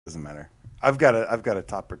Doesn't matter. I've got a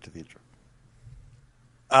topper to the intro.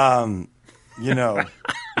 Um, you know,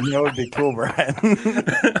 it would be cool, Brian.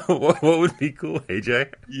 What would be cool,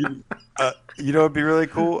 AJ? you, it would be really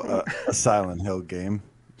cool? A Silent Hill game.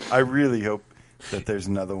 I really hope that there's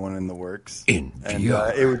another one in the works. In And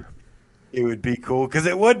VR. it would be cool because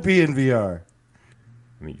it would be in VR.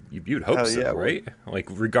 I mean, you'd hope Hell so, yeah, right? Like,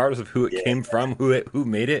 regardless of who it came from, who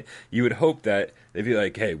made it, you would hope that they'd be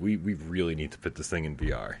like, "Hey, we really need to put this thing in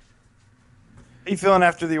VR." How you feeling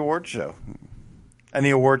after the award show?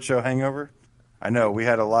 Any award show hangover? I know we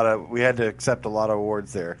had to accept a lot of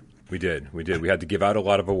awards there. We did. We had to give out a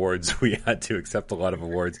lot of awards. We had to accept a lot of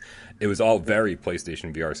awards. It was all very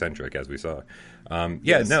PlayStation VR centric, as we saw.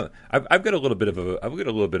 Yes. No, I've got a little bit of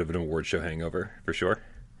an award show hangover for sure.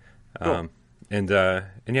 Cool.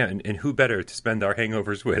 And who better to spend our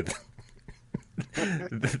hangovers with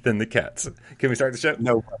than the cats? Can we start the show?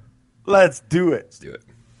 No, let's do it. Let's do it.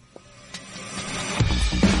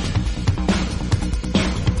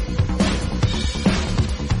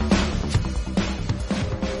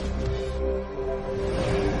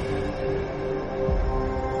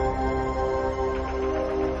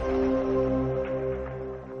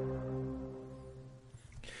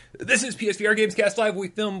 This is PSVR GamesCast Live. We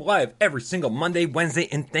film live every single Monday, Wednesday,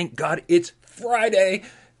 and thank God it's Friday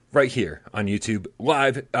right here on YouTube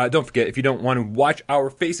live. Don't forget, if you don't want to watch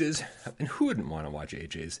our faces, and who wouldn't want to watch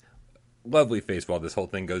AJ's lovely face while this whole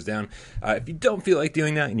thing goes down? If you don't feel like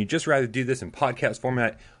doing that and you'd just rather do this in podcast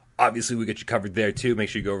format, obviously we get you covered there too. Make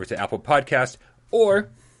sure you go over to Apple Podcast or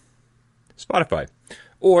Spotify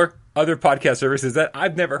or other podcast services that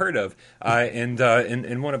I've never heard of. And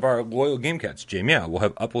one of our loyal game cats, Jay Meow, will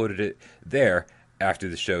have uploaded it there after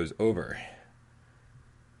the show's over.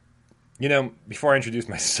 You know, before I introduce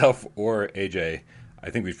myself or AJ, I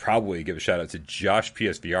think we'd probably give a shout out to Josh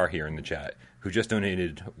PSVR here in the chat, who just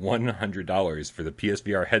donated $100 for the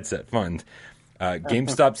PSVR headset fund.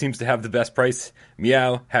 GameStop seems to have the best price.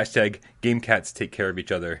 Meow, hashtag GameCats take care of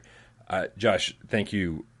each other. Josh, thank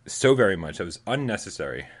you so very much. That was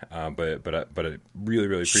unnecessary, but I really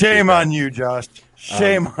appreciate Shame that. on you, Josh.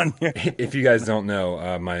 Shame on you. If you guys don't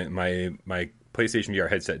know, my PlayStation VR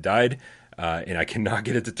headset died, and I cannot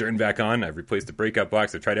get it to turn back on. I've replaced the breakout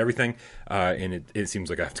box. I've tried everything, and it seems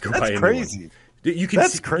like I have to go buy a new one. Crazy. You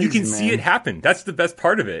can see it happen. That's the best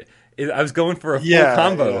part of it. I was going for a full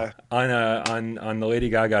combo on the Lady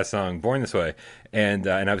Gaga song "Born This Way," and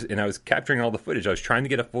I was capturing all the footage. I was trying to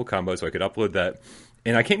get a full combo so I could upload that.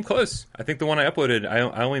 And I came close. I think the one I uploaded,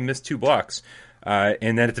 I only missed 2 blocks.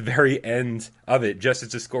 And then at the very end of it, just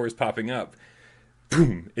as the score is popping up,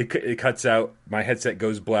 boom, it cuts out. My headset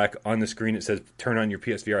goes black. On the screen, it says, turn on your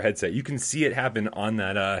PSVR headset. You can see it happen on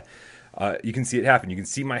that. You can see it happen. You can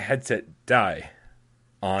see my headset die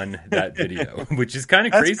on that video, which is kind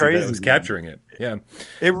of crazy that I was capturing it. Yeah.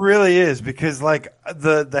 It really is, because like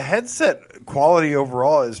the headset quality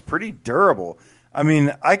overall is pretty durable. I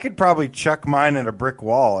mean, I could probably chuck mine at a brick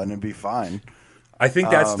wall and it'd be fine. I think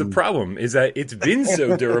that's the problem, is that it's been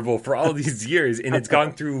so durable for all these years, and it's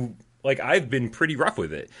gone through, like, I've been pretty rough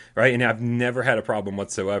with it, right? And I've never had a problem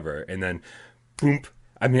whatsoever. And then, boom.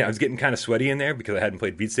 I mean, I was getting kind of sweaty in there because I hadn't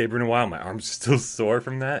played Beat Saber in a while. My arms are still sore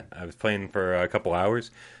from that. I was playing for a couple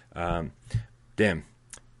hours. Damn.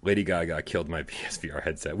 Lady Gaga killed my PSVR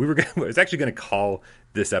headset. I was actually going to call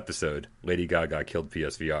this episode Lady Gaga Killed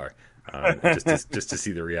PSVR. Just to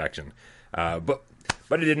see the reaction, but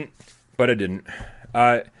I didn't.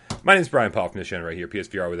 My name's Brian Paul from this channel right here,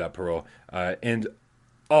 PSVR Without Parole, and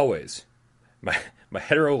always my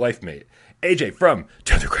hetero life mate, AJ from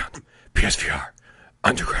the Underground, PSVR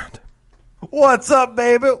Underground. What's up,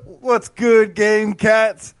 baby? What's good, Game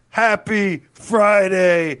Cats? Happy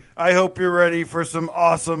Friday! I hope you're ready for some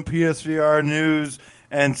awesome PSVR news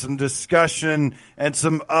and some discussion and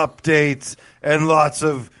some updates and lots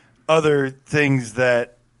of other things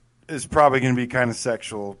that is probably going to be kind of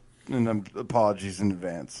sexual, and apologies in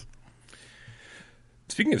advance.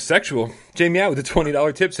 Speaking of sexual, Jamie out with a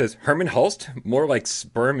 $20 tip says, Herman Hulst, more like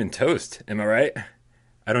sperm and toast. Am I right?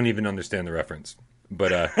 I don't even understand the reference.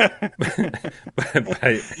 But, I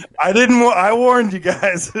didn't. I warned you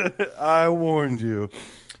guys. I warned you.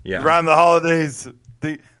 Yeah. Around the holidays,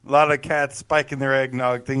 a lot of cats spiking their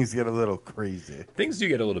eggnog. Things get a little crazy. Things do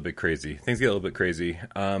get a little bit crazy.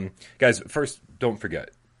 Guys, first, don't forget,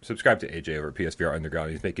 subscribe to AJ over at PSVR Underground.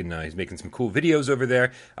 He's making some cool videos over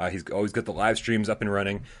there. He's always got the live streams up and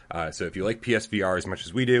running. So if you like PSVR as much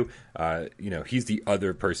as we do, he's the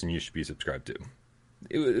other person you should be subscribed to.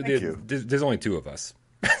 There's only 2 of us.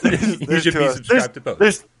 You should be subscribed to both.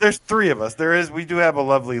 There's 3 of us. We do have a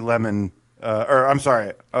lovely lemon or I'm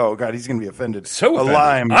sorry. Oh God, he's going to be offended. So offended.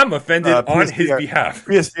 Lime. I'm offended on his behalf.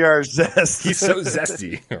 PSVR zest. He's so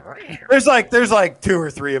zesty. there's like 2 or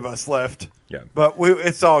 3 of us left. Yeah, but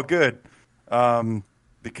it's all good.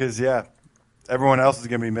 Because everyone else is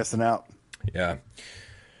going to be missing out. Yeah.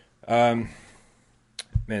 Man,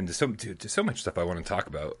 there's so much stuff I want to talk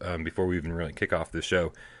about before we even really kick off the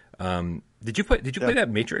show. Did you play that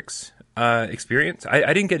Matrix experience?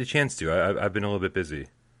 I didn't get a chance to. I've been a little bit busy.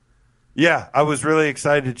 Yeah, I was really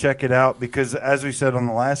excited to check it out because, as we said on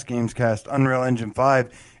the last GamesCast, Unreal Engine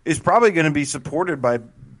 5 is probably going to be supported by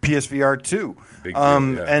PSVR 2. Big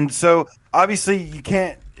deal, yeah. And so, obviously, you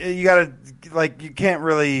can't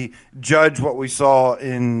really judge what we saw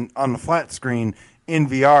on the flat screen in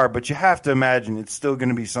VR, but you have to imagine it's still going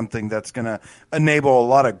to be something that's going to enable a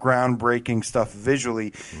lot of groundbreaking stuff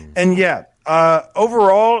visually. And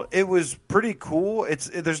overall, it was pretty cool.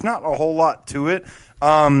 There's not a whole lot to it.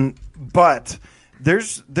 But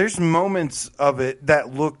there's moments of it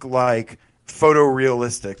that look like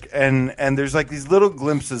photorealistic, and there's like these little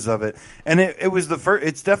glimpses of it, and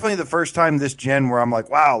it's definitely the first time this gen where I'm like,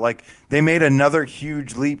 wow, like they made another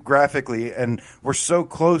huge leap graphically, and we're so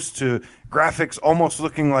close to graphics almost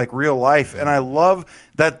looking like real life. And I love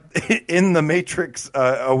that in the Matrix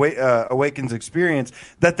Awakens experience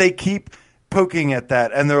that they keep poking at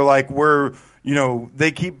that, and they're like,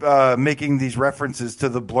 they keep making these references to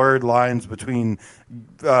the blurred lines between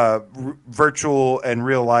virtual and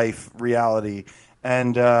real life reality,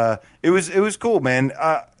 and it was cool, man.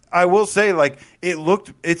 I will say, like,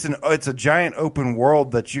 it's a giant open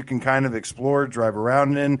world that you can kind of explore, drive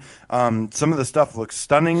around in. Some of the stuff looks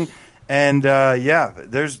stunning, and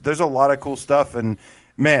there's a lot of cool stuff. And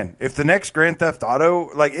man, if the next Grand Theft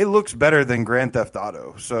Auto, like, it looks better than Grand Theft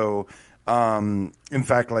Auto, so. In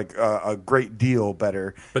fact, like a great deal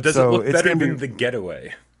better. But does it look better than The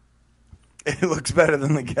Getaway? It looks better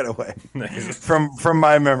than The Getaway. Nice. From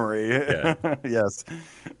my memory. Yeah. Yes.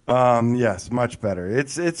 Yes, much better.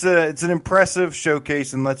 It's an impressive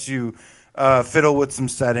showcase and lets you fiddle with some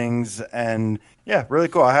settings, and really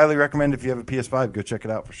cool. I highly recommend if you have a PS5, go check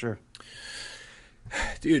it out for sure.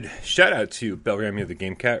 Dude, shout out to Belrami of the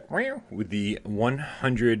Game Cat with the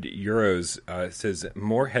 100 euros. Says,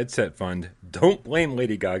 more headset fund. Don't blame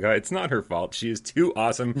Lady Gaga. It's not her fault. She is too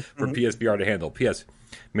awesome for PSVR to handle. P.S.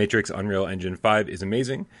 Matrix Unreal Engine 5 is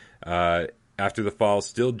amazing. After the fall,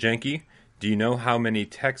 still janky. Do you know how many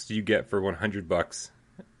texts you get for $100?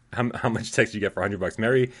 How much text you get for $100?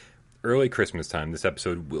 Merry early Christmas time. This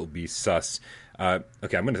episode will be sus.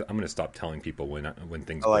 Okay, I'm gonna stop telling people when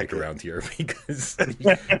things break around here because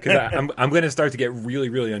I'm gonna start to get really,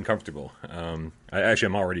 really uncomfortable. I'm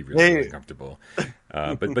already really uncomfortable.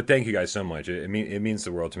 But thank you guys so much. It means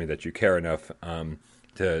the world to me that you care enough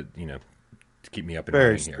to keep me up and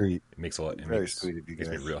running here. It makes a lot. It makes sweet of you guys.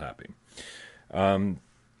 Makes me real happy.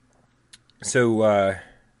 So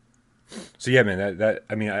yeah, man.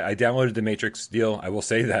 I downloaded the Matrix deal. I will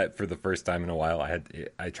say that for the first time in a while, I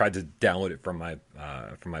tried to download it from my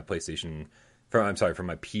PlayStation, from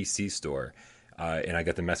my PC store, and I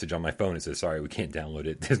got the message on my phone. It says, "Sorry, we can't download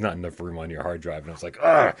it. There's not enough room on your hard drive." And I was like,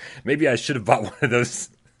 maybe I should have bought one of those.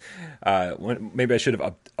 Maybe I should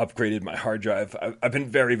have upgraded my hard drive. I've been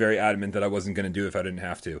very, very adamant that I wasn't going to do it if I didn't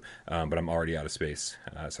have to, but I'm already out of space,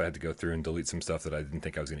 so I had to go through and delete some stuff that I didn't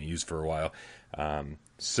think I was going to use for a while.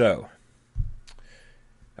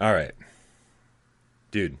 All right,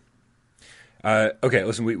 dude. Okay,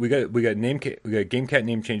 listen. We got GameCat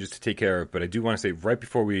name changes to take care of, but I do want to say right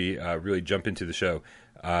before we really jump into the show,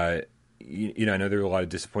 I know there were a lot of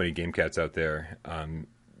disappointed GameCats out there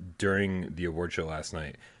during the award show last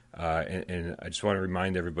night, and I just want to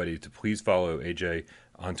remind everybody to please follow AJ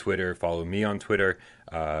on Twitter, follow me on Twitter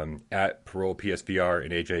at Parole PSVR,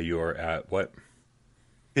 and AJ, you're at what?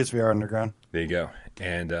 PSVR Underground. There you go,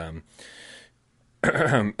 and.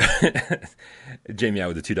 Jamie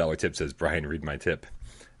out with the $2 tip says, Brian, read my tip.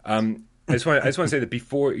 I just want to say that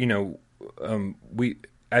before, we,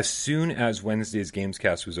 as soon as Wednesday's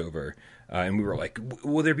GamesCast was over, and we were like,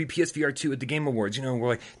 will there be PSVR 2 at the Game Awards? We're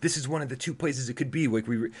like, this is one of the 2 places it could be. Like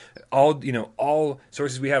all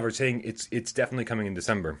sources we have are saying it's definitely coming in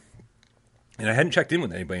December. And I hadn't checked in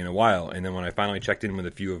with anybody in a while. And then when I finally checked in with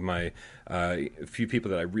a few of my, few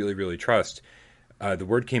people that I really, really trust, the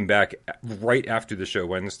word came back right after the show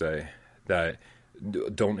Wednesday that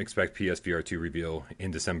don't expect PSVR 2 reveal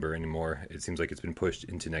in December anymore. It seems like it's been pushed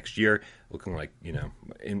into next year, looking like,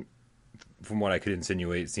 from what I could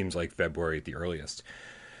insinuate, it seems like February at the earliest.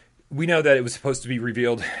 we know that it was supposed to be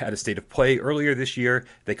revealed at a State of Play earlier this year.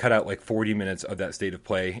 They cut out like 40 minutes of that State of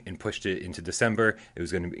Play and pushed it into December. It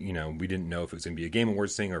was going to be, we didn't know if it was going to be a Game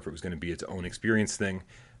Awards thing or if it was going to be its own experience thing.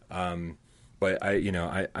 But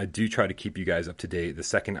I do try to keep you guys up to date. The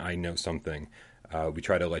second I know something, we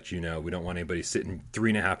try to let you know. We don't want anybody sitting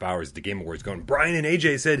 3.5 hours at the Game Awards going, Bryan and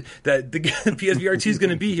AJ said that the PSVR 2 is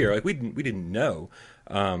going to be here. Like we didn't know.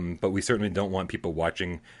 But we certainly don't want people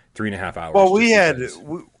watching 3.5 hours. Well,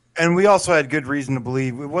 we also had good reason to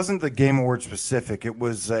believe it wasn't the Game Award specific. It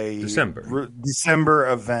was a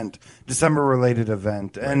December event, December related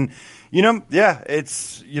event. Right. And,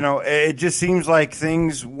 it's, it just seems like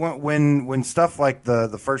things when stuff like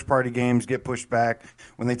the first party games get pushed back,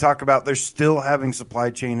 when they talk about they're still having supply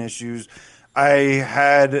chain issues, I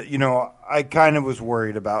kind of was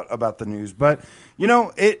worried about the news, but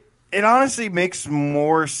it honestly makes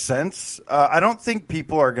more sense. I don't think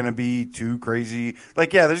people are going to be too crazy.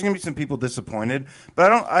 Like, yeah, there's going to be some people disappointed,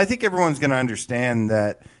 but I think everyone's going to understand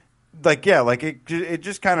that. Like, yeah, like it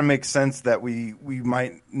just kind of makes sense that we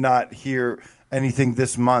might not hear anything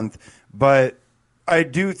this month, but I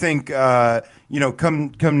do think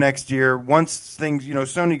come next year, once things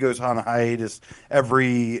Sony goes on a hiatus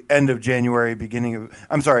every end of December, beginning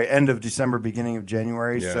of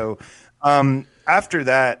January. Yeah. So after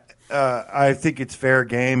that. I think it's fair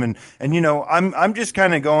game, and I'm just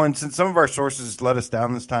kind of going, since some of our sources let us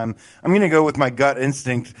down this time, I'm going to go with my gut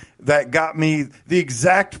instinct that got me the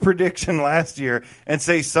exact prediction last year and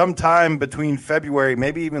say sometime between February,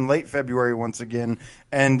 maybe even late February once again,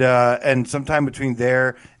 and sometime between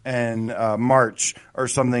there and March or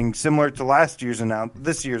something similar to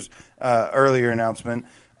this year's earlier announcement.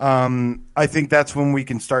 I think that's when we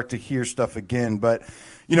can start to hear stuff again, but.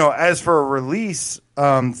 As for a release,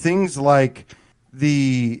 things like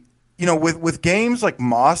with games like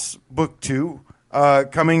Moss Book 2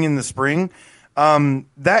 coming in the spring,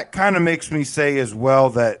 that kind of makes me say as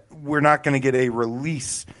well that we're not going to get a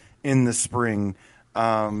release in the spring.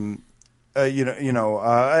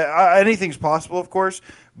 Anything's possible, of course,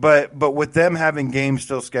 but with them having games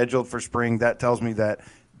still scheduled for spring, that tells me that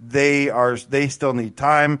they still need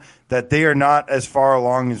time, that they are not as far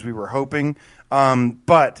along as we were hoping.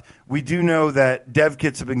 But we do know that dev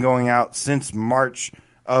kits have been going out since March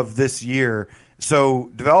of this year. So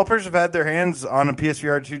developers have had their hands on a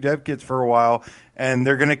PSVR 2 dev kits for a while, and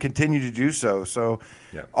they're going to continue to do so. So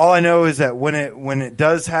all I know is that when it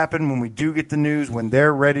does happen, when we do get the news, when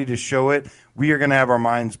they're ready to show it, we are going to have our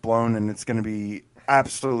minds blown, and it's going to be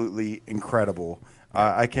absolutely incredible.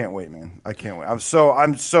 I can't wait, man. I can't wait. I'm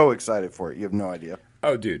so excited for it. You have no idea.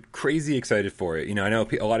 Oh, dude, crazy excited for it. I know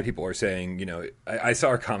a lot of people are saying, I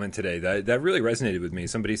saw a comment today that really resonated with me.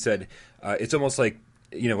 Somebody said it's almost like,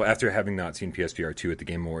 after having not seen PSVR 2 at the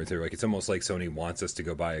Game Awards, they're like, it's almost like Sony wants us to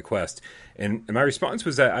go buy a Quest. And my response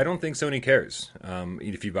was that I don't think Sony cares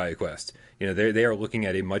if you buy a Quest. They are looking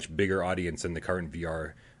at a much bigger audience than the current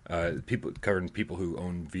VR current people who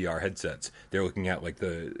own VR headsets. They're looking at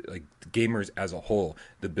the gamers as a whole,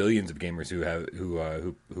 the billions of gamers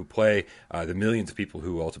who play, the millions of people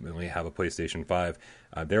who ultimately have a PlayStation 5.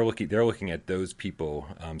 They're looking at those people.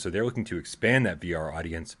 So they're looking to expand that VR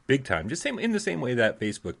audience big time, just in the same way that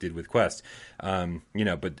Facebook did with Quest.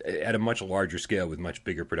 But at a much larger scale with much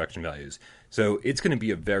bigger production values. So it's going to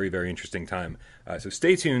be a very, very interesting time. So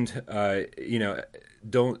stay tuned.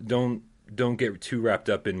 Don't get too wrapped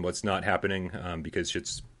up in what's not happening, because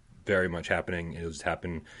shit's very much happening. It'll just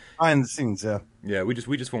happen behind the scenes. Yeah. We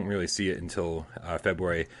just won't really see it until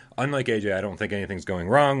February. Unlike AJ, I don't think anything's going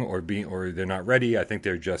wrong or they're not ready. I think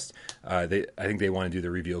they're just I think they want to do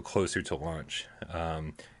the reveal closer to launch.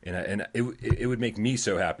 And it would make me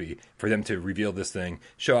so happy for them to reveal this thing,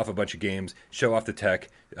 show off a bunch of games, show off the tech,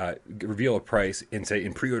 reveal a price, and say,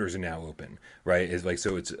 and pre-orders are now open, right? It's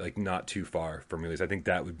not too far from release. I think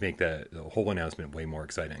that would make the whole announcement way more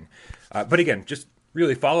exciting. But again, just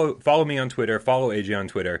really follow me on Twitter, follow AJ on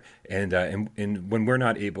Twitter, and when we're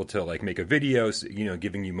not able to make a video,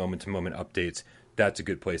 giving you moment to moment updates, that's a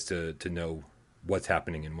good place to know what's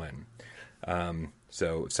happening and when.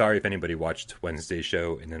 So sorry if anybody watched Wednesday's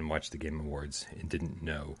show and then watched the Game Awards and didn't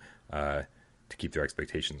know to keep their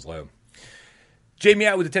expectations low. Jamie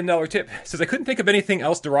out with a $10 tip says, I couldn't think of anything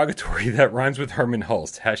else derogatory that rhymes with Herman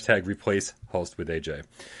Hulst. # replace Hulst with AJ.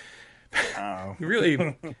 Oh.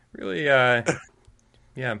 really,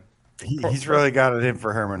 yeah. He's really got it in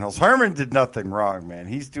for Herman Hulst. Herman did nothing wrong, man.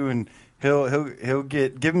 He's doing. He'll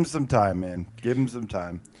give him some time, man. Give him some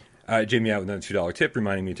time. Jamie out with another $2 tip,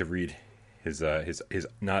 reminding me to read his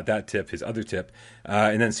not that tip, his other tip.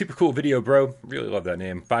 And then super cool video, bro. Really love that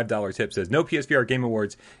name. $5 tip says, no PSVR Game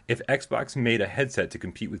Awards if Xbox made a headset to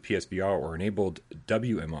compete with PSVR or enabled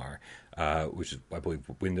WMR, which is, I believe,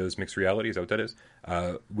 Windows Mixed Reality. Is that what that is?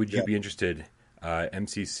 Would you be interested?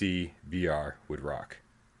 MCC VR would rock.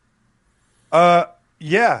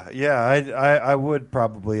 Yeah, I would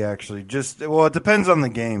probably actually it depends on the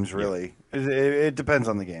games, really. It depends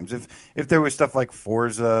on the games. If there was stuff like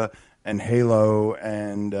Forza and Halo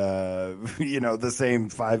and the same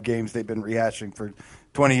 5 games they've been rehashing for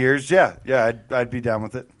 20 years, I'd be down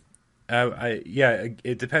with it.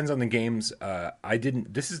 It depends on the games.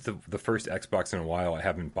 This is the first Xbox in a while I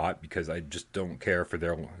haven't bought because I just don't care for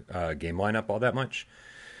their game lineup all that much.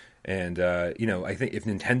 And, I think if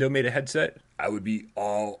Nintendo made a headset, I would be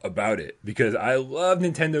all about it because I love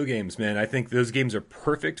Nintendo games, man. I think those games are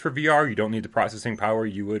perfect for VR. You don't need the processing power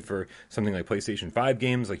you would for something like PlayStation 5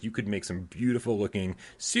 games. Like, you could make some beautiful looking,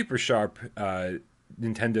 super sharp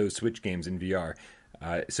Nintendo Switch games in VR.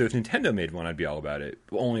 So if Nintendo made one, I'd be all about it,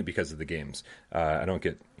 only because of the games. I don't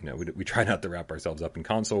get, we try not to wrap ourselves up in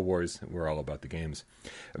console wars. We're all about the games.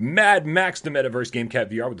 Mad Max, the Metaverse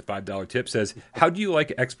GameCat VR with the $5 tip says, how did you like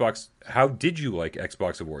Xbox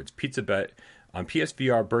Awards? Pizza bet on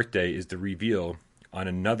PSVR birthday is the reveal on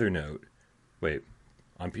another note.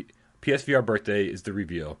 PSVR birthday is the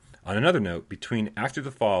reveal. On another note, between After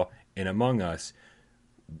the Fall and Among Us,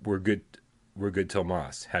 we're good till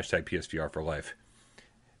Moss. Hashtag PSVR for life.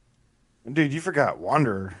 Dude, you forgot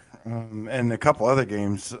Wanderer and a couple other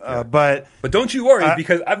games. But don't you worry,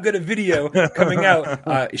 because I've got a video coming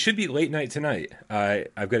out. It should be late night tonight.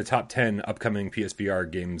 I've got a top 10 upcoming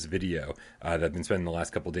PSVR games video that I've been spending the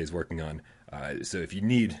last couple of days working on. So if you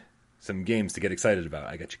need some games to get excited about,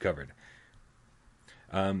 I got you covered.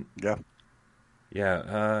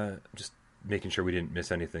 Just making sure we didn't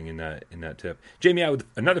miss anything in that tip. Jamie out with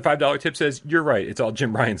another $5 tip says, you're right, it's all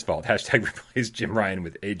Jim Ryan's fault. Hashtag replace Jim Ryan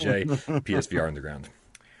with AJ. PSVR Underground.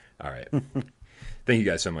 All right. Thank you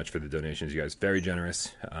guys so much for the donations. You guys very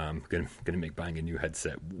generous. Gonna make buying a new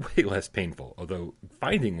headset way less painful. Although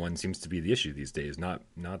finding one seems to be the issue these days, not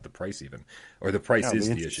the price even. Or the price is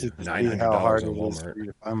the issue. $900 on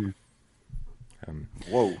Walmart.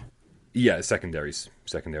 Whoa. Yeah, secondary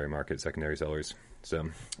market, secondary sellers. So,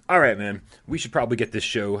 all right, man. We should probably get this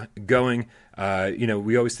show going.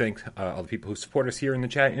 We always thank all the people who support us here in the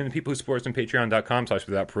chat and the people who support us on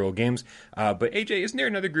patreon.com/withoutparole But AJ, isn't there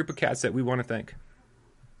another group of cats that we want to thank?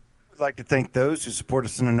 I'd like to thank those who support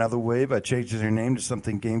us in another way by changing their name to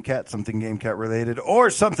something GameCat, something GameCat related,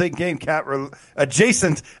 or something GameCat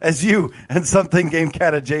adjacent, as you and something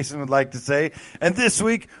GameCat adjacent would like to say. And this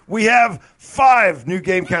week, we have 5 new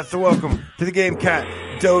GameCats to welcome to the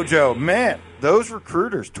GameCat Dojo. Man, those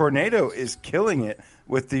recruiters, Tornado is killing it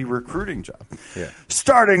with the recruiting job. Yeah.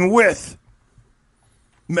 Starting with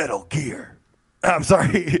Metal GameCat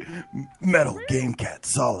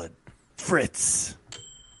Solid, Fritz.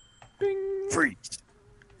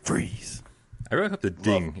 Freeze. I really hope the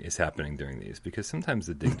ding is happening during these, because sometimes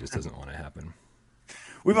the ding just doesn't want to happen.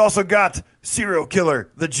 We've also got Serial Killer,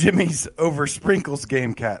 the Jimmy's over Sprinkles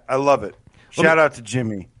GameCat. I love it. Shout out to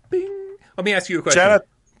Jimmy. Bing. Let me ask you a question. Shout out.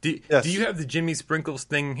 Do you have the Jimmy Sprinkles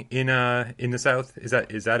thing in the South? Is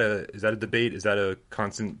that a debate? Is that a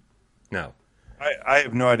constant? No. I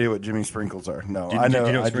have no idea what Jimmy Sprinkles are. No, I know.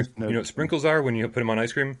 You know what sprinkles are when you put them on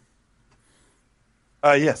ice cream?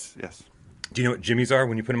 Yes. Do you know what Jimmys are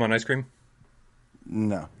when you put them on ice cream?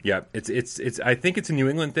 No. Yeah, it's. I think it's a New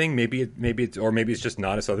England thing. Maybe it's just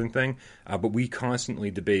not a Southern thing. But we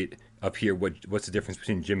constantly debate up here what's the difference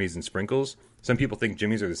between Jimmys and sprinkles. Some people think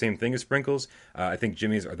Jimmys are the same thing as sprinkles. I think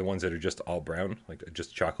Jimmys are the ones that are just all brown, like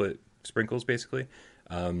just chocolate sprinkles, basically.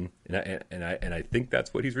 And I think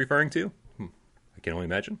that's what he's referring to. I can only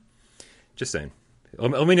imagine. Just saying.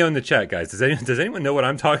 Let me know in the chat, guys. Does anyone know what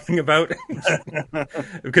I'm talking about?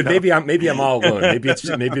 Because maybe I'm all alone. Maybe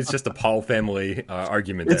it's just a Paul family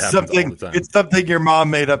argument that happens all the time. It's something your mom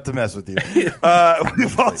made up to mess with you.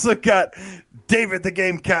 We've also got David the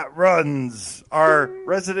Game Cat Runs, our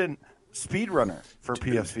resident speedrunner for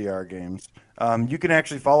PSVR games. You can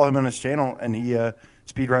actually follow him on his channel, and he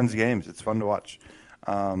speedruns games. It's fun to watch.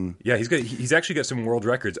 He's actually got some world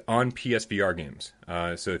records on PSVR games.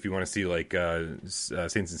 So if you want to see like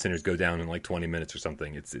Saints and Sinners go down in like 20 minutes or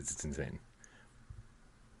something, it's insane.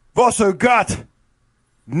 We've also got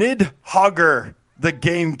Nidhogger, the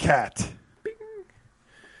Game Cat.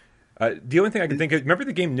 The only thing I can think of, remember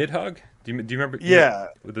the game Nidhogg? Do you remember? Yeah,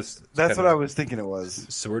 with this that's what I was thinking it was.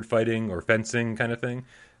 Sword fighting or fencing kind of thing.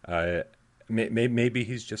 Maybe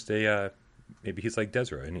he's just maybe he's like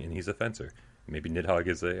Desra and he's a fencer. Maybe Nidhogg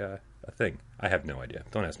is a thing? I have no idea.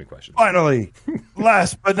 Don't ask me questions. Finally,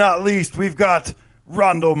 last but not least, we've got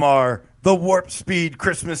Rondomar, the Warp Speed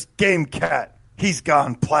Christmas Game Cat. He's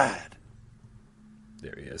gone plaid.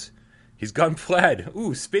 There he is. He's gone plaid.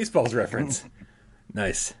 Ooh, Spaceballs reference.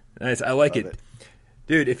 Nice. I like it.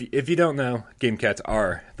 Dude, if you don't know, Game Cats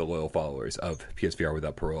are the loyal followers of PSVR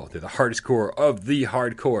Without Parole. They're the hardest core of the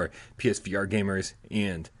hardcore PSVR gamers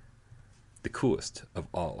and the coolest of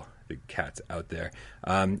all the cats out there.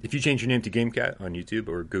 If you change your name to GameCat on YouTube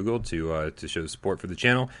or Google to show support for the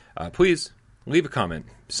channel, please leave a comment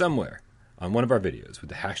somewhere on one of our videos with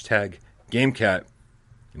the hashtag GameCat,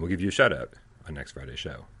 and we'll give you a shout out on next Friday's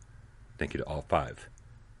show. Thank you to all 5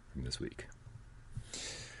 from this week.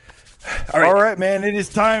 All right, man. It is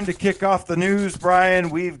time to kick off the news, Brian.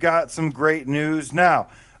 We've got some great news now.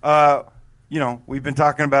 We've been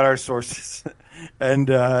talking about our sources and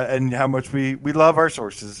how much we love our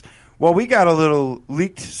sources. Well, we got a little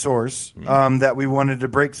leaked source that we wanted to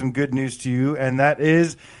break some good news to you, and that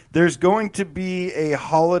is there's going to be a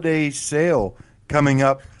holiday sale coming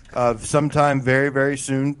up sometime very, very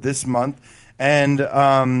soon this month. And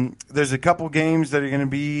there's a couple games that are going to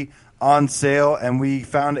be on sale, and we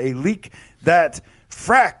found a leak that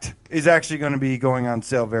Fracked is actually going to be going on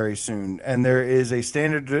sale very soon. And there is a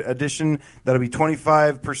standard edition that'll be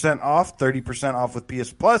 25% off, 30% off with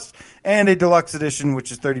PS Plus, and a deluxe edition,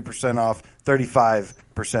 which is 30% off,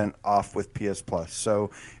 35% off with PS Plus. So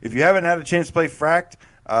if you haven't had a chance to play Fracked,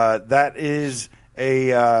 that's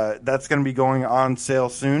going to be going on sale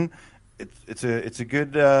soon. It's a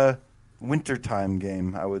good wintertime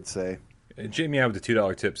game, I would say. Jamie out with the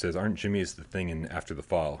 $2 tip says, aren't Jimmy's the thing in After the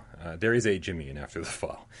Fall? There is a Jimmy in After the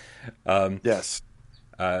Fall. Yes.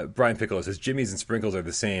 Brian Piccolo says, Jimmy's and sprinkles are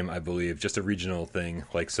the same, I believe. Just a regional thing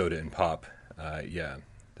like soda and pop. Yeah,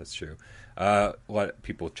 that's true. A lot of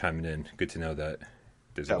people chiming in. Good to know that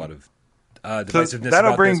there's a lot of divisiveness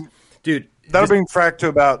about this. Dude, that'll bring Frack to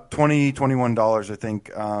about $20, $21, I think.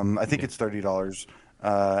 I think it's $30.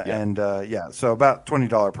 So about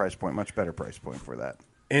 $20 price point. Much better price point for that.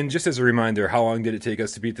 And just as a reminder, how long did it take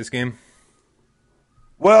us to beat this game?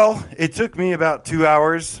 Well, it took me about 2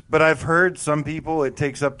 hours, but I've heard some people it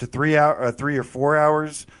takes up to 3 or 4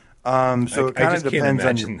 hours. So it kind of depends. Can't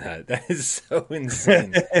imagine that. That is so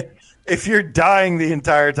insane. If you're dying the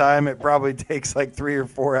entire time, it probably takes like 3 or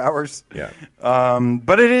 4 hours. Yeah.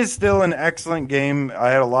 But it is still an excellent game.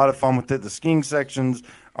 I had a lot of fun with it. The skiing sections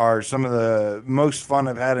are some of the most fun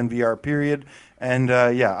I've had in VR, period. And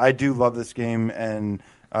I do love this game. And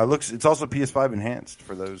it's also PS5 enhanced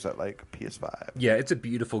for those that like PS5. Yeah, it's a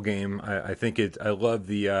beautiful game. I think it. I love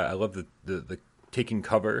the taking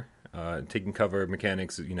cover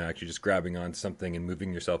mechanics. Actually just grabbing on something and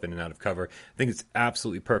moving yourself in and out of cover. I think it's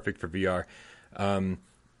absolutely perfect for VR.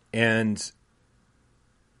 And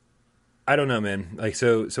I don't know, man. Like,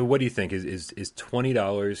 so what do you think? Is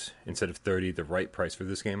 $20 instead of $30 the right price for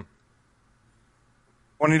this game?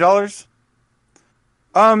 $20?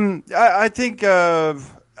 I think.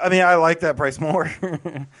 I like that price more.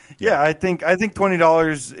 Yeah, I think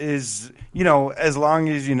 $20 is, as long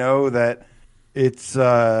as you know that it's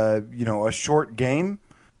a short game.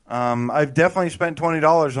 I've definitely spent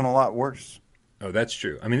 $20 on a lot worse. Oh, that's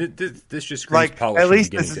true. I mean, this just screams polish at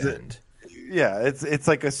least from beginning to end. Yeah, it's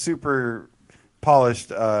like a super polished,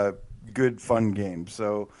 good, fun game.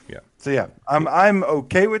 So yeah, I'm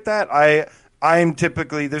okay with that. I'm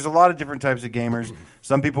typically, there's a lot of different types of gamers.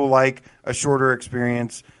 Some people like a shorter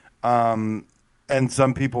experience, and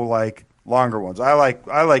some people like longer ones. I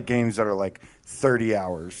like games that are like 30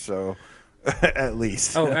 hours, so at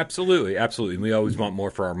least. Oh, absolutely. We always want more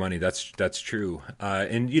for our money. That's true. But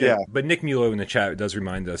Nick Mulo in the chat does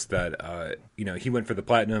remind us that he went for the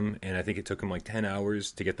platinum, and I think it took him like 10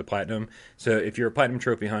 hours to get the platinum. So if you're a platinum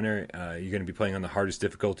trophy hunter, you're going to be playing on the hardest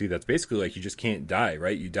difficulty. That's basically like you just can't die,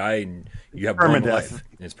 right? You die and you have one life, and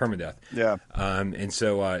it's permadeath. Yeah. And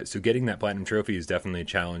so getting that platinum trophy is definitely a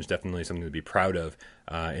challenge, definitely something to be proud of.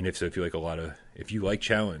 And if you like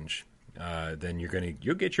challenge, then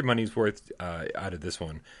you'll get your money's worth out of this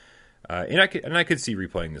one. And I could see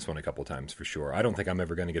replaying this one a couple times for sure. I don't think I'm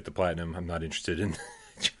ever going to get the platinum. I'm not interested in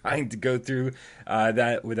trying to go through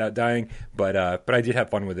that without dying. But I did have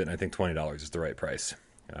fun with it, and I think $20 is the right price.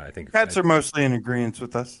 I think cats are mostly in agreement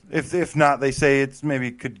with us. If not, they say it's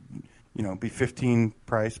maybe could be 15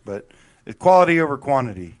 price, but it's quality over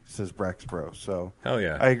quantity, says Brax Pro. So hell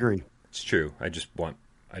yeah, I agree. It's true. I just want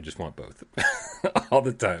both all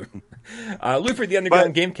the time. Luford, the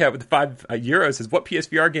Underground Game Cat with the €5 says, what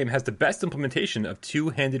PSVR game has the best implementation of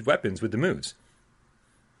two-handed weapons with the moves?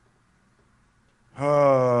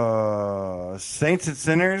 Saints and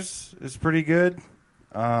Sinners is pretty good.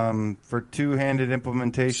 for two-handed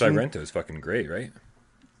implementation. Sirento's fucking great, right?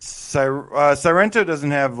 Sirento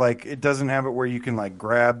doesn't have it where you can like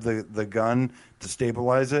grab the gun to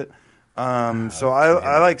stabilize it. So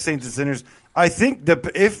I like Saints and Sinners. I think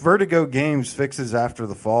if Vertigo Games fixes After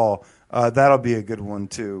the Fall, that'll be a good one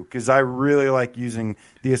too, because I really like using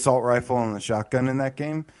the assault rifle and the shotgun in that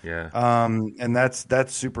game. Yeah. And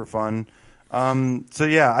that's super fun. So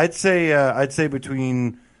yeah, I'd say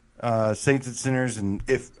between Saints and Sinners and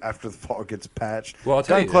if After the Fall gets patched. Well, I'll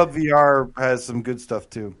tell Gun you, Club VR has some good stuff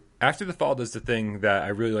too. After the Fall does the thing that I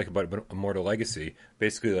really like about Immortal Legacy.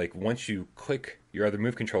 Basically, like once you click your other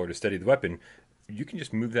move controller to steady the weapon, you can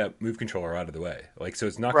just move that move controller out of the way. Like, so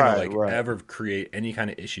it's not going to ever create any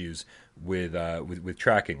kind of issues with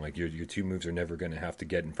tracking. Like your two moves are never going to have to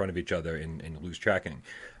get in front of each other and lose tracking.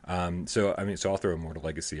 So I'll throw Immortal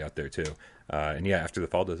Legacy out there too. And yeah, After the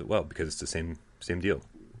Fall does it well because it's the same deal.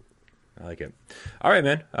 I like it. All right,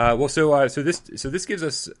 man. So this gives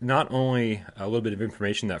us not only a little bit of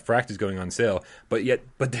information that Fract is going on sale, but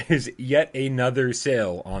there's yet another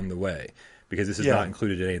sale on the way, because this is not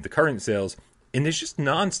included in any of the current sales, and there's just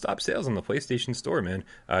non-stop sales on the PlayStation Store, man.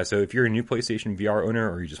 So if you're a new PlayStation VR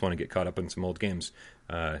owner, or you just want to get caught up on some old games,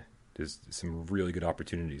 there's some really good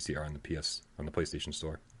opportunities here on the PlayStation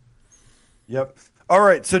Store. Yep. All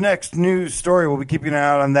right, so next news story, we'll be keeping an eye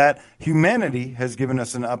out on that. Humanity has given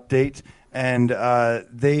us an update, and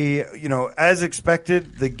they, as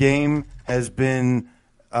expected, the game has been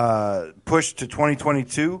pushed to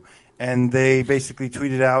 2022, and they basically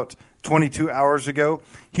tweeted out 22 hours ago,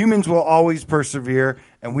 humans will always persevere,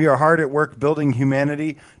 and we are hard at work building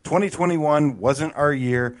humanity. 2021 wasn't our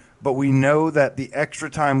year, but we know that the extra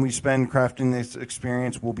time we spend crafting this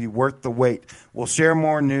experience will be worth the wait. We'll share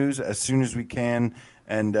more news as soon as we can,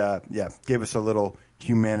 and gave us a little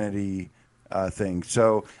humanity thing.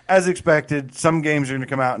 So, as expected, some games are going to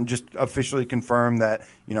come out and just officially confirm that,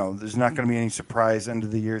 there's not going to be any surprise end of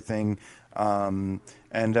the year thing.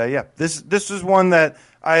 This is one that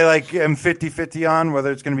I am 50-50 on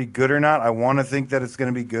whether it's going to be good or not. I want to think that it's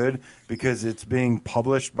going to be good because it's being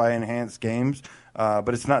published by Enhanced Games, but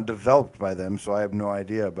it's not developed by them, so I have no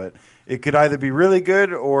idea. But it could either be really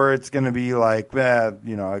good or it's going to be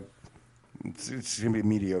it's going to be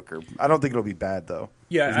mediocre. I don't think it'll be bad, though.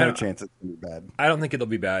 Yeah, there's no chance it's going to be bad. I don't think it'll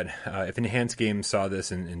be bad. If Enhanced Games saw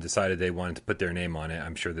this and decided they wanted to put their name on it,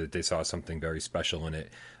 I'm sure that they saw something very special in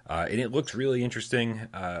it. And it looks really interesting.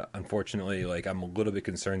 Unfortunately, I'm a little bit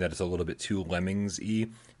concerned that it's a little bit too Lemmings-y,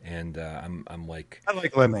 and I'm like... I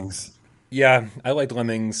like Lemmings. Yeah, I liked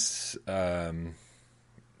Lemmings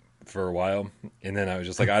for a while, and then I was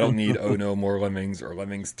just like, I don't need Oh No More Lemmings or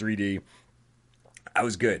Lemmings 3D. I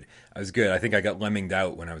was good. I think I got lemminged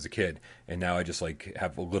out when I was a kid, and now I just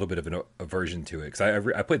have a little bit of an aversion to it because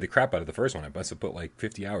I played the crap out of the first one. I must have put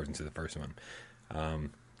 50 hours into the first one.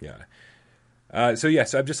 So I'm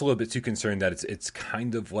just a little bit too concerned that it's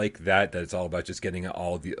kind of like that it's all about just getting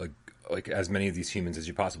all the as many of these humans as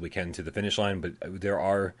you possibly can to the finish line. But there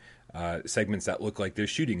are segments that look like there's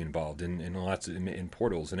shooting involved and lots in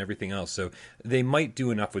portals and everything else. So they might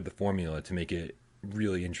do enough with the formula to make it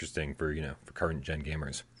really interesting for current gen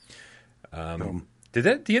gamers.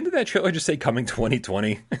 Did the end of that trailer just say coming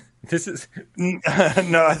 2020? This is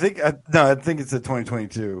I think it's a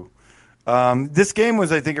 2022. This game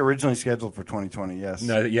was, I think, originally scheduled for 2020. Yes.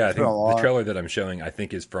 No, yeah, I think the trailer that I'm showing, I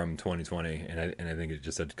think, is from 2020, and I think it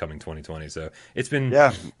just said coming 2020. So it's been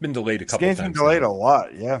delayed a couple times. This game's been delayed a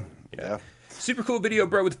lot. Yeah. Super cool video,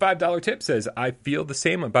 bro, with $5 tip says, I feel the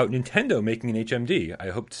same about Nintendo making an HMD.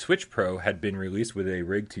 I hoped Switch Pro had been released with a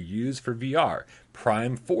rig to use for VR.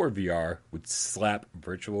 Prime 4 VR would slap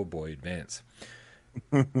Virtual Boy Advance.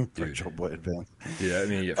 Virtual Boy Advance. Yeah, I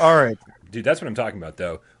mean, all right. Dude, that's what I'm talking about,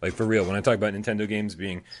 though. For real, when I talk about Nintendo games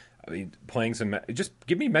playing some... Just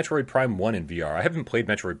give me Metroid Prime 1 in VR. I haven't played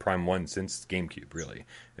Metroid Prime 1 since GameCube, really.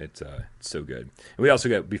 It's so good. And we also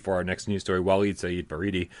got, before our next news story, Waleed Saeed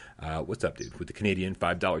Baridi. What's up, dude? With the Canadian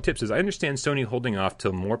 $5 tip says, I understand Sony holding off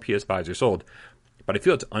till more PS5s are sold, but I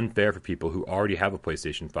feel it's unfair for people who already have a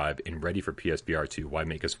PlayStation 5 and ready for PSVR 2. Why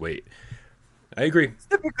make us wait? I agree. It's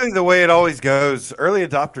typically the way it always goes. Early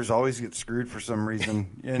adopters always get screwed for some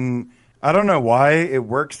reason. And I don't know why it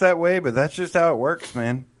works that way, but that's just how it works,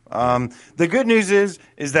 man. The good news is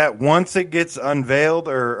that once it gets unveiled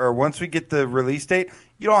or once we get the release date,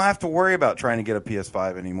 you don't have to worry about trying to get a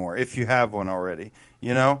PS5 anymore if you have one already.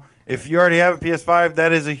 If you already have a PS5,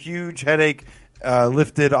 that is a huge headache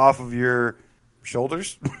lifted off of your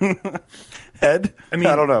shoulders. Head. I mean,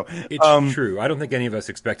 I don't know. It's true. I don't think any of us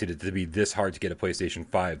expected it to be this hard to get a PlayStation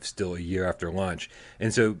 5 still a year after launch.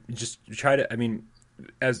 And so just try to,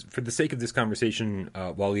 as for the sake of this conversation,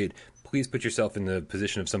 Waleed, please put yourself in the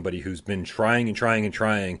position of somebody who's been trying and trying and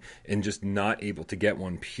trying and just not able to get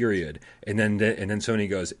one, period. And then Sony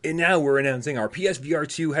goes, and now we're announcing our PSVR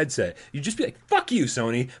 2 headset. You just be like, fuck you,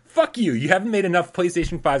 Sony. Fuck you. You haven't made enough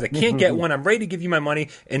PlayStation 5s. I can't get one. I'm ready to give you my money.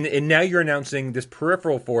 And now you're announcing this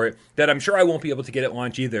peripheral for it that I'm sure I won't be able to get at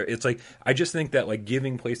launch either. It's like, I just think that like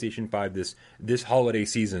giving PlayStation 5 this holiday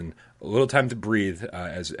season a little time to breathe,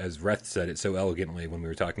 as Reth said it so elegantly when we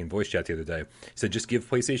were talking in voice chat the other day. He said just give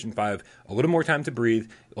PlayStation 5 a little more time to breathe,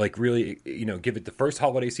 like really, give it the first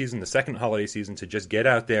holiday season, the second holiday season to just get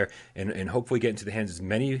out there and hopefully get into the hands of as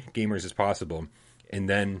many gamers as possible, and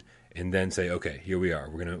then say, okay, here we are.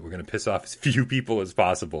 We're gonna piss off as few people as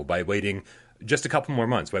possible by waiting just a couple more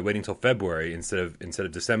months. By waiting till February instead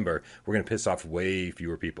of December, we're going to piss off way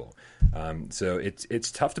fewer people. So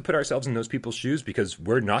it's tough to put ourselves in those people's shoes because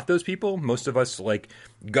we're not those people. Most of us like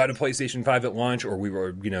got a PlayStation 5 at launch, or we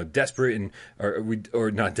were desperate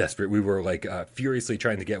or not desperate. We were like furiously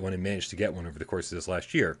trying to get one and managed to get one over the course of this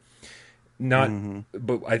last year.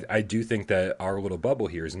 But I do think that our little bubble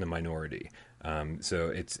here is in the minority. So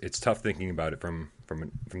it's tough thinking about it from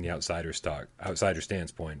the outsider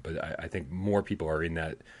stance point. But I think more people are in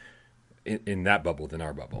that bubble than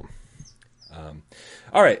our bubble.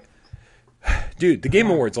 All right, dude. The Game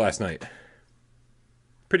Awards last night.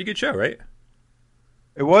 Pretty good show, right?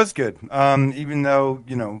 It was good. Even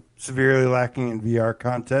though severely lacking in VR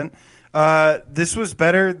content, this was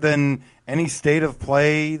better than any state of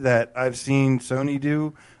play that I've seen Sony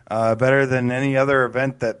do. Better than any other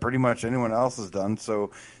event that pretty much anyone else has done.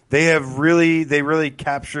 So they really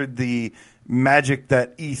captured the magic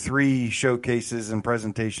that E3 showcases and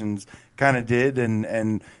presentations kind of did,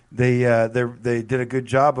 and they did a good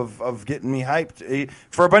job of getting me hyped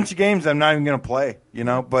for a bunch of games I'm not even going to play,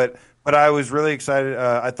 But I was really excited.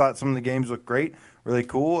 I thought some of the games looked great, really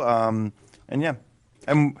cool, and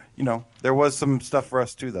there was some stuff for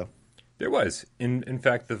us too, though. There was. In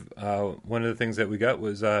fact, one of the things that we got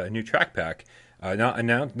was a new track pack,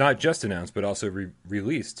 not just announced, but also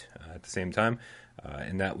released at the same time,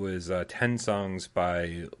 and that was 10 songs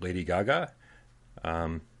by Lady Gaga.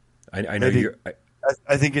 I know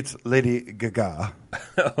I think it's Lady Gaga.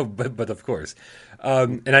 Oh, but of course,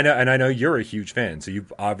 and I know you're a huge fan, so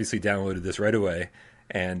you've obviously downloaded this right away.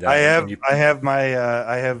 And I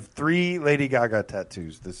have 3 Lady Gaga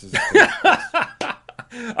tattoos. This is.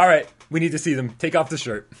 All right, we need to see them. Take off the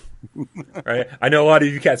shirt. Right? I know a lot of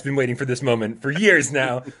you cats been waiting for this moment for years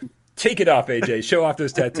now. Take it off, AJ. Show off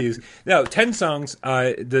those tattoos. Now, 10 songs.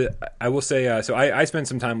 I will say. So I spent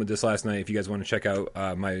some time with this last night. If you guys want to check out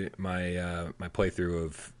my playthrough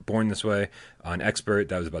of Born This Way on Expert,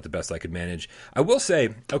 that was about the best I could manage. I will say.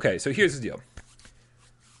 Okay, so here's the deal.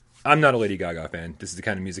 I'm not a Lady Gaga fan. This is the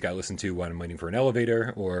kind of music I listen to when I'm waiting for an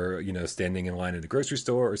elevator or, standing in line at the grocery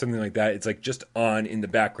store or something like that. It's like just on in the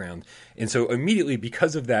background. And so immediately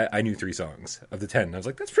because of that, I knew 3 songs of the 10. And I was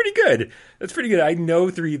like, that's pretty good. That's pretty good. I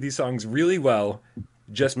know 3 of these songs really well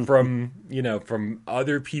just from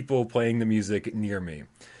other people playing the music near me.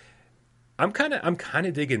 I'm kind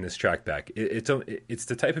of digging this track back. It's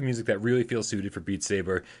the type of music that really feels suited for Beat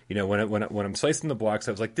Saber. When I'm slicing the blocks,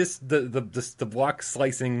 I was like, the block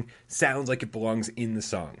slicing sounds like it belongs in the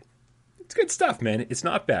song. It's good stuff, man. It's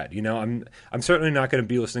not bad. I'm certainly not going to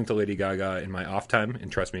be listening to Lady Gaga in my off time.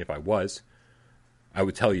 And trust me, if I was, I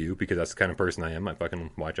would tell you because that's the kind of person I am. I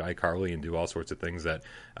fucking watch iCarly and do all sorts of things that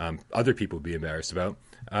other people would be embarrassed about.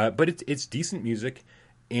 But it's decent music,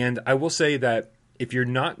 and I will say that. If you're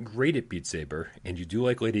not great at Beat Saber and you do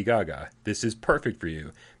like Lady Gaga, this is perfect for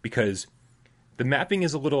you because the mapping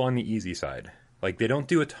is a little on the easy side. Like, they don't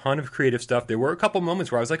do a ton of creative stuff. There were a couple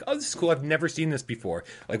moments where I was like, oh, this is cool. I've never seen this before.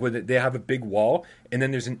 Like, when they have a big wall and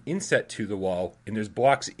then there's an inset to the wall and there's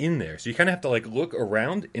blocks in there. So you kind of have to, like, look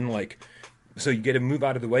around and, so you get to move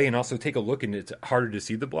out of the way and also take a look and it's harder to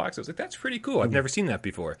see the blocks. I was like, that's pretty cool. I've never seen that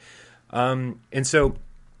before.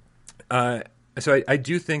 So I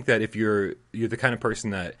do think that if you're the kind of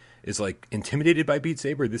person that is like intimidated by Beat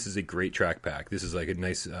Saber, this is a great track pack. This is like a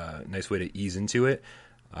nice way to ease into it.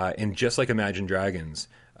 And just like Imagine Dragons,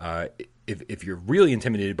 if you're really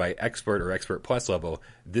intimidated by Expert or Expert Plus level,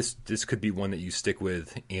 this could be one that you stick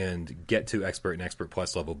with and get to Expert and Expert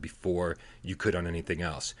Plus level before you could on anything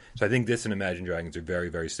else. So I think this and Imagine Dragons are very,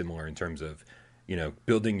 very similar in terms of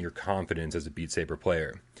building your confidence as a Beat Saber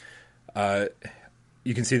player.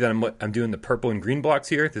 You can see that I'm doing the purple and green blocks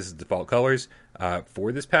here. This is default colors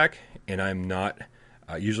for this pack, and I'm not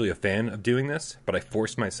usually a fan of doing this, but I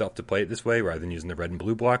forced myself to play it this way rather than using the red and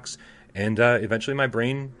blue blocks, and eventually my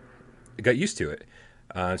brain got used to it.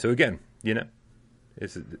 So again,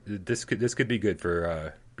 This could be good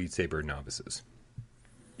for Beat Saber novices.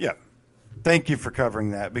 Yeah. Thank you for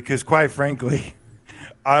covering that, because quite frankly,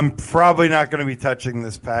 I'm probably not going to be touching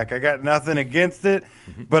this pack. I got nothing against it,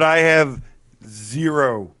 but I have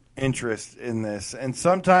zero interest in this. And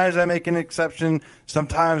sometimes I make an exception.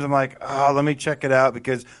 Sometimes I'm like, oh, let me check it out,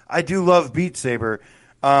 because I do love Beat Saber.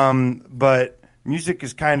 But music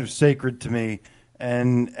is kind of sacred to me,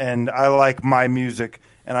 and I like my music,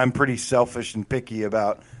 and I'm pretty selfish and picky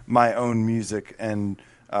about my own music. And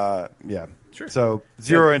yeah. Sure. So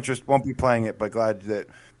zero interest, won't be playing it, but glad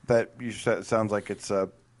that you said it sounds like it's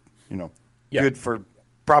good for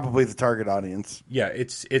probably the target audience. Yeah,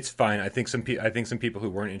 it's fine. I think some people who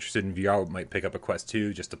weren't interested in VR might pick up a Quest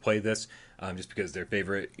 2 just to play this, just because their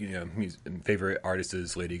favorite favorite artist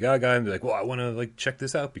is Lady Gaga, and be like, well, I want to check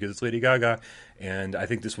this out because it's Lady Gaga, and I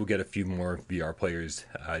think this will get a few more VR players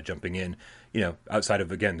jumping in. Outside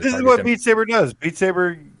of, again, this is what Beat Saber does. Beat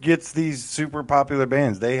Saber gets these super popular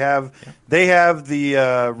bands. They have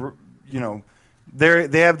the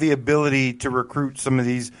they have the ability to recruit some of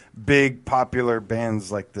these big popular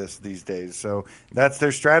bands like this these days. So that's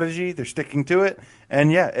their strategy. They're sticking to it,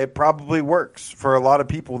 and yeah, it probably works for a lot of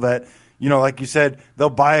people that, like you said, they'll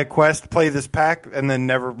buy a Quest, play this pack, and then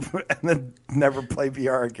never play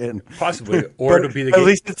VR again. Possibly, or it'll be at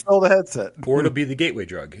least it's still the headset, or it'll be the gateway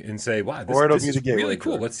drug, and say, "Wow, this is really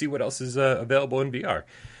cool. Let's see what else is available in VR."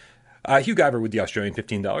 Hugh Guyver with the Australian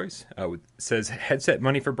 $15 says, "Headset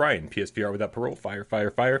money for Bryan. PSVR without parole. Fire,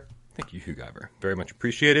 fire, fire." Thank you, Hugh Guyver. Very much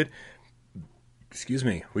appreciated. Excuse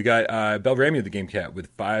me. We got Belramio the Game Cat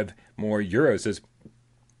with €5 more. Says,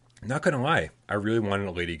 not going to lie, I really wanted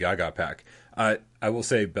a Lady Gaga pack. I will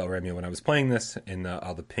say, Belramio, when I was playing this and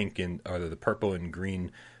all the pink or the purple and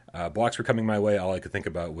green blocks were coming my way, all I could think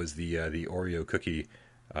about was the Oreo cookie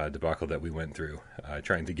debacle that we went through,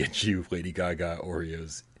 trying to get you Lady Gaga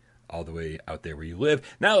Oreos all the way out there where you live.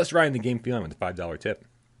 Now let's ride in the game feeling with the $5 tip.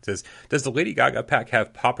 It says, does the Lady Gaga pack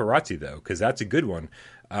have paparazzi, though? Because that's a good one.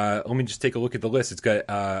 Let me just take a look at the list. It's got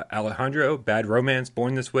Alejandro, Bad Romance,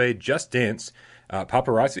 Born This Way, Just Dance,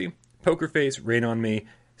 Paparazzi, Poker Face, Rain on Me,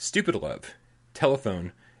 Stupid Love,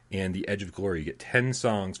 Telephone, and The Edge of Glory. You get 10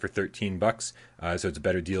 songs for $13. So it's a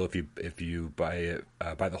better deal if you buy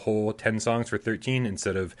the whole 10 songs for $13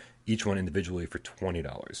 instead of each one individually for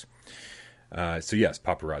 $20. So yes,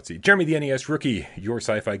 Paparazzi. Jeremy the NES Rookie, your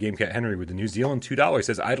sci-fi game cat Henry with the New Zealand $2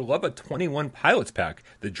 says, I'd love a 21 Pilots pack.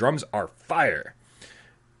 The drums are fire.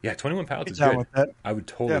 Yeah, 21 Pilots is good. With that. I would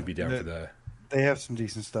totally be down for that. They have some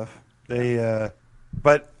decent stuff.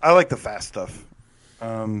 But I like the fast stuff.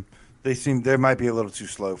 They might be a little too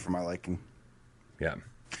slow for my liking. Yeah.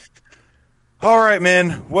 All right,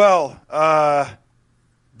 man. Well,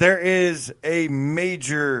 there is a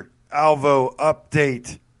major ALVO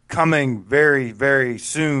update coming very, very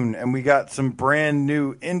soon, and we got some brand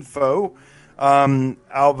new info.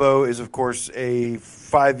 ALVO is, of course, a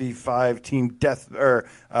 5v5 team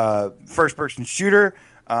first-person shooter,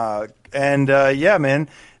 yeah, man,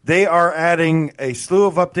 they are adding a slew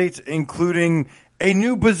of updates, including a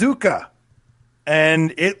new bazooka,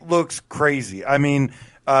 and it looks crazy. I mean,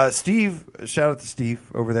 Steve, shout out to Steve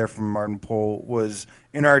over there from Martin Pole, was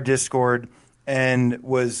in our Discord and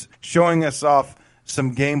was showing us off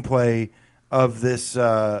some gameplay of this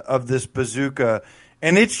bazooka,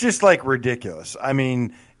 and it's just like ridiculous. I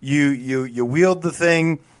mean, you wield the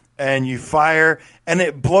thing and you fire, and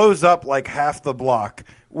it blows up like half the block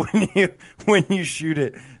when you shoot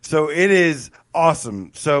it. So it is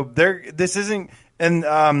awesome. So this isn't, and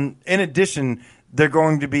in addition, they're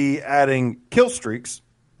going to be adding kill streaks,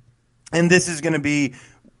 and this is going to be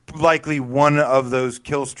likely one of those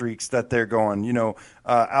kill streaks that they're going.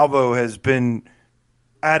 ALVO has been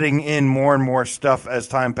adding in more and more stuff as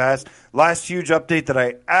time passed. Last huge update that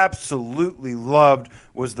I absolutely loved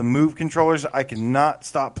was the move controllers. I cannot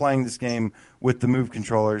stop playing this game with the move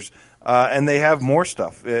controllers. And they have more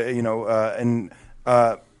stuff, in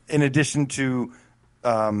addition to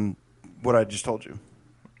what I just told you.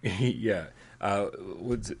 Yeah.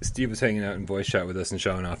 Steve was hanging out in voice chat with us and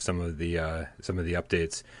showing off some of the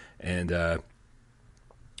updates. And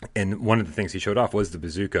one of the things he showed off was the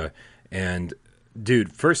bazooka. And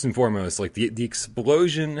dude, first and foremost, like the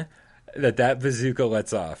explosion that bazooka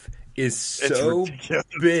lets off is so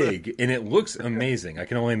big, and it looks amazing. I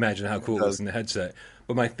can only imagine how cool it is in the headset.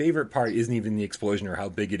 But my favorite part isn't even the explosion or how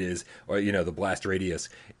big it is, or the blast radius.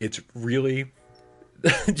 It's really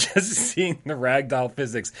just seeing the ragdoll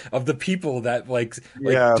physics of the people that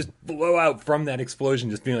just blow out from that explosion,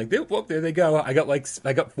 just being like, whoop, there they go. I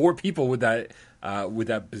got 4 people with that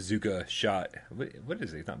bazooka shot. What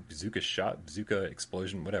is it? Not bazooka shot, bazooka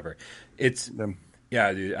explosion, whatever. It's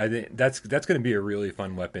Yeah, dude, I think that's going to be a really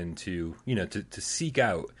fun weapon to to seek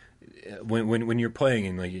out when you're playing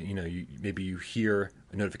and like maybe you hear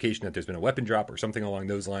a notification that there's been a weapon drop or something along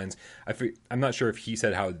those lines. I'm not sure if he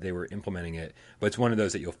said how they were implementing it, but it's one of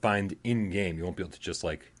those that you'll find in game. You won't be able to just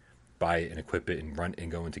like buy it and equip it and run and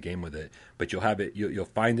go into game with it, but you'll have it. You'll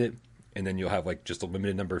find it, and then you'll have like just a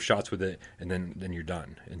limited number of shots with it, and then you're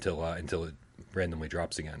done until it randomly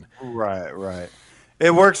drops again. Right, right.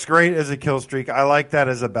 It works great as a kill streak. I like that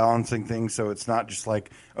as a balancing thing, so it's not just like,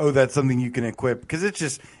 oh, that's something you can equip, because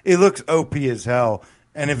it looks OP as hell.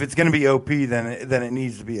 And if it's going to be OP, then it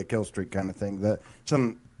needs to be a kill streak kind of thing. That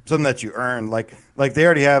some that you earn, like they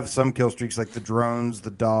already have some kill streaks, like the drones, the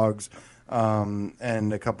dogs,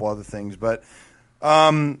 and a couple other things. But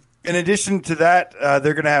in addition to that,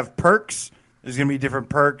 they're going to have perks. There's going to be different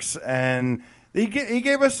perks, and he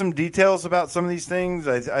gave us some details about some of these things.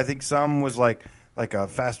 I think some was like a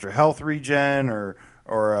faster health regen or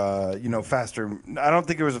faster. I don't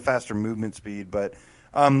think it was a faster movement speed, but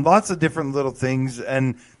lots of different little things.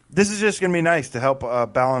 And this is just going to be nice to help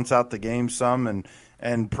balance out the game some and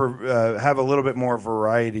have a little bit more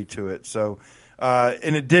variety to it. So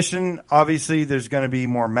in addition, obviously, there's going to be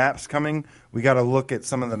more maps coming. We got to look at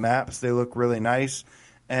some of the maps. They look really nice.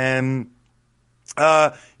 And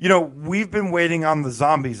we've been waiting on the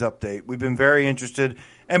zombies update. We've been very interested.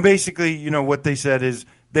 And basically, what they said is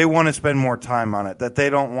they want to spend more time on it. That they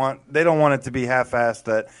don't want it to be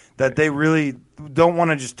half-assed. That they really don't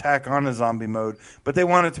want to just tack on a zombie mode, but they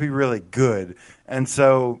want it to be really good. And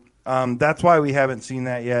so that's why we haven't seen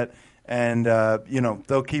that yet. And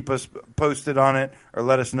they'll keep us posted on it or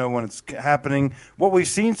let us know when it's happening. What we've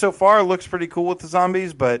seen so far looks pretty cool with the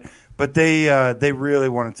zombies, but they really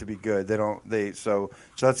want it to be good. So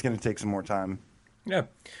that's going to take some more time. Yeah,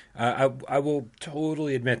 I will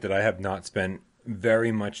totally admit that I have not spent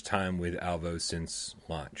very much time with ALVO since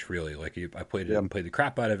launch. Really, like I played it and played the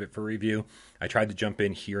crap out of it for review. I tried to jump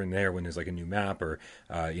in here and there when there's like a new map or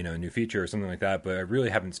a new feature or something like that, but I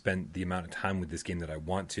really haven't spent the amount of time with this game that I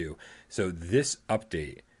want to. So this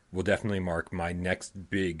update will definitely mark my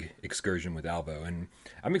next big excursion with ALVO, and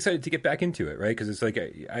I'm excited to get back into it. Right, because it's like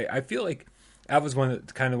I feel like ALVO's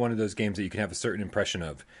one of those games that you can have a certain impression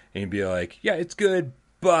of, and you'd be like, yeah, it's good,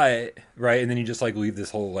 but right, and then you just like leave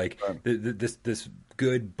this whole like this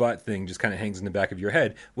good but thing just kind of hangs in the back of your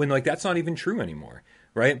head when like that's not even true anymore,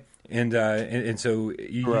 right? And so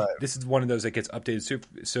this is one of those that gets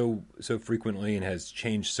updated so frequently and has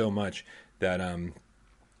changed so much that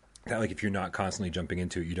that like if you're not constantly jumping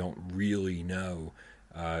into it, you don't really know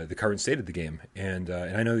the current state of the game. And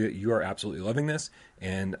I know that you are absolutely loving this,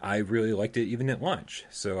 and I really liked it even at launch.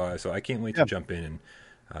 So I can't wait to jump in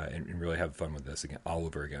and really have fun with this again, all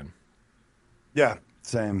over again. Yeah,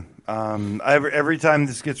 same. Every time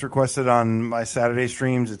this gets requested on my Saturday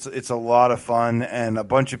streams, it's a lot of fun, and a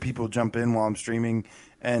bunch of people jump in while I'm streaming,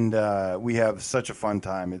 and we have such a fun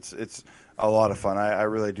time. It's a lot of fun. I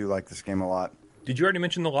really do like this game a lot. Did you already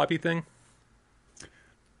mention the lobby thing?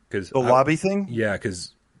 The lobby thing? Yeah,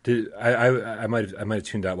 because I might have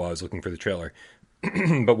tuned out while I was looking for the trailer.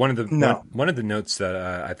 But one of the notes that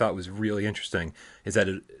I thought was really interesting is that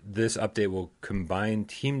this update will combine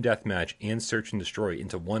team deathmatch and search and destroy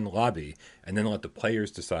into one lobby, and then let the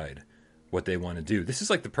players decide what they want to do. This is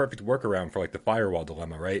like the perfect workaround for like the firewall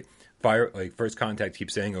dilemma, right? First Contact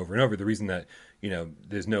keeps saying over and over the reason that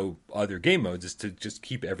there's no other game modes is to just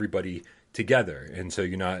keep everybody together, and so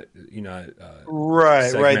you're not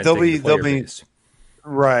right. They'll be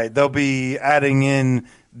right. They'll be adding in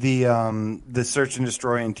the search and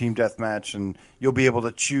destroy and team deathmatch, and you'll be able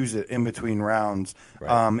to choose it in between rounds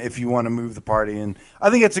if you want to move the party. And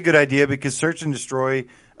I think it's a good idea because search and destroy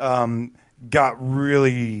got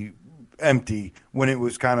really empty when it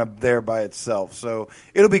was kind of there by itself. So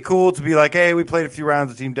it'll be cool to be like, hey, we played a few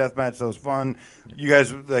rounds of team deathmatch, that was fun. You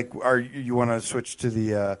guys you want to switch to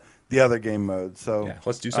the other game mode? So yeah,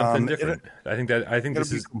 let's do something different. I think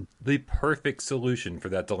this is the perfect solution for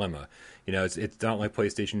that dilemma. It's not like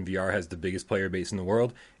PlayStation VR has the biggest player base in the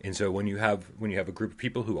world, and so when you have a group of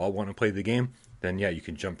people who all want to play the game, then yeah, you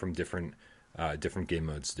can jump from different game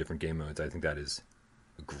modes. I think that is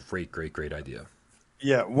a great idea.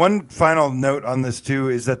 Yeah, one final note on this too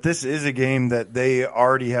is that this is a game that they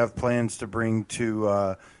already have plans to bring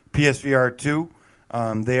to PSVR 2.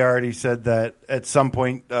 They already said that at some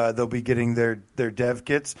point they'll be getting their dev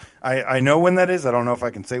kits. I know when that is. I don't know if I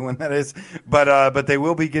can say when that is, but they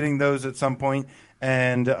will be getting those at some point.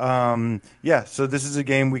 And so this is a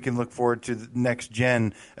game we can look forward to the next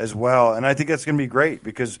gen as well. And I think that's going to be great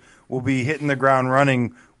because we'll be hitting the ground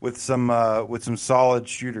running with some solid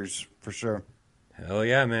shooters for sure. Hell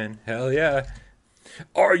yeah, man! Hell yeah!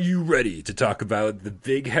 Are you ready to talk about the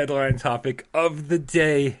big headline topic of the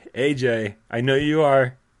day, AJ? I know you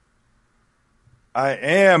are. I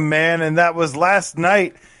am, man, and that was last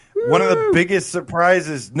night. Woo! One of the biggest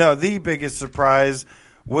surprises, no, the biggest surprise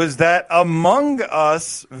was that Among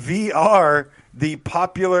Us VR, the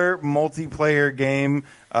popular multiplayer game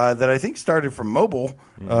that I think started from mobile,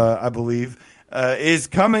 I believe, is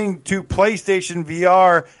coming to PlayStation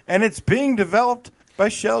VR, and it's being developed by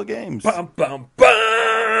Schell Games. Bum, bum, bum!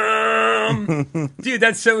 Dude,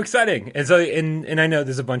 that's so exciting. And so, and I know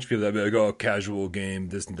there's a bunch of people that be like, "Oh, casual game,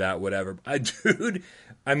 this and that, whatever." Dude,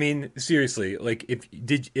 I mean, seriously, like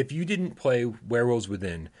if you didn't play Werewolves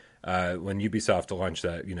Within when Ubisoft launched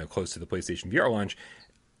that, close to the PlayStation VR launch,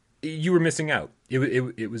 you were missing out.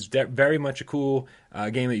 It was very much a cool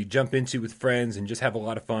game that you jump into with friends and just have a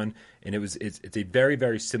lot of fun. And it's a very,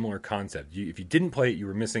 very similar concept. If you didn't play it, you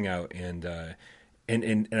were missing out. And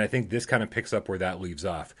I think this kind of picks up where that leaves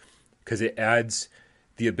off, because it adds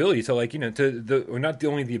the ability to, like, or not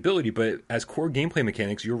only the ability, but as core gameplay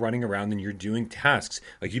mechanics, you're running around and you're doing tasks.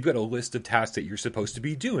 Like, you've got a list of tasks that you're supposed to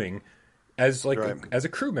be doing as as a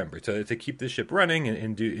crew member to keep the ship running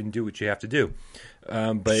and do what you have to do.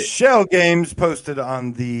 But Schell Games posted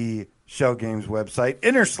on the Schell Games website,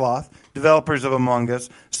 Innersloth, developers of Among Us,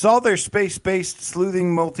 saw their space-based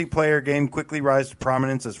sleuthing multiplayer game quickly rise to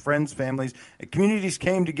prominence as friends, families, and communities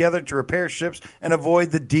came together to repair ships and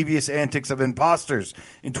avoid the devious antics of imposters.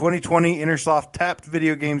 In 2020, Innersloth tapped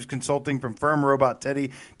video games consulting from firm Robot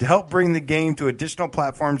Teddy to help bring the game to additional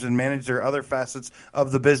platforms and manage their other facets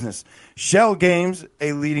of the business. Schell Games,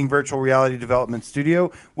 a leading virtual reality development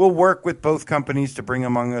studio, will work with both companies to bring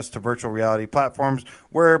Among Us to virtual reality platforms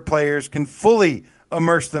where players can fully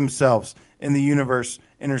immerse themselves in the universe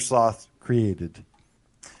Innersloth created.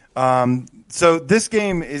 So this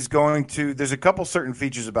game is there's a couple certain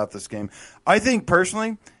features about this game. I think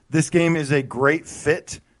personally, this game is a great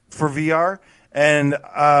fit for VR. And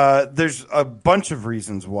there's a bunch of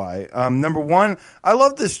reasons why. Number one, I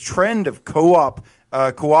love this trend of cooperative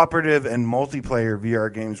and multiplayer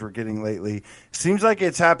VR games we're getting lately. Seems like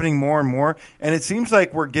it's happening more and more, and it seems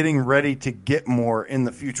like we're getting ready to get more in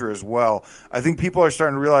the future as well. I think people are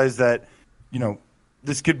starting to realize that,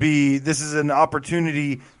 this is an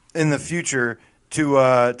opportunity in the future to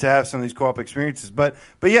have some of these co-op experiences. But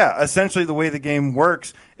yeah, essentially the way the game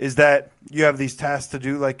works is that you have these tasks to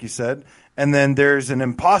do, like you said, and then there's an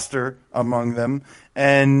imposter among them,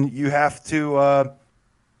 and you have to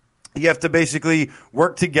basically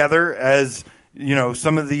work together as,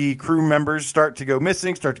 some of the crew members start to go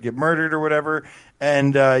missing, start to get murdered or whatever,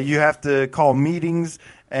 and you have to call meetings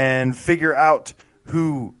and figure out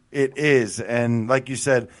who it is. And like you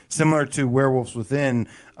said, similar to Werewolves Within,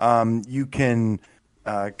 you can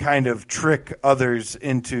kind of trick others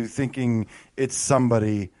into thinking it's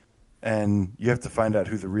somebody, and you have to find out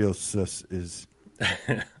who the real sus is.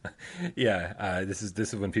 Yeah, this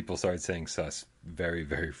is when people started saying sus very,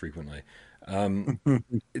 very frequently.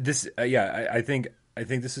 I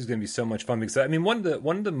think this is going to be so much fun, because one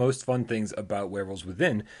of the most fun things about Werewolves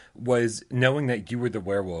Within was knowing that you were the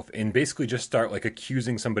werewolf and basically just start like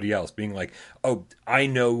accusing somebody else, being like, "Oh, I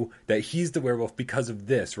know that he's the werewolf because of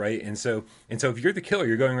this," right? And so if you're the killer,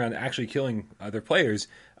 you're going around actually killing other players,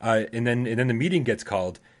 and then the meeting gets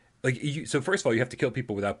called. So first of all, you have to kill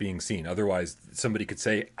people without being seen. Otherwise, somebody could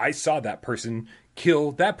say, "I saw that person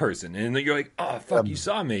kill that person," and then you're like, "Oh, fuck, you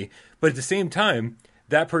saw me." But at the same time,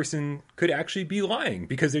 that person could actually be lying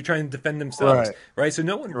because they're trying to defend themselves, right? So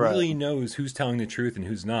no one really knows who's telling the truth and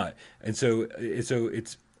who's not. And so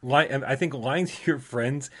it's I think lying to your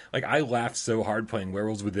friends, like, I laughed so hard playing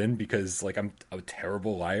Werewolves Within because, like, I'm a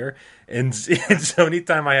terrible liar, and so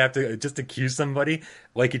anytime I have to just accuse somebody,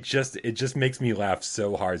 like, it just makes me laugh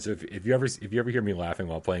so hard. So if you ever hear me laughing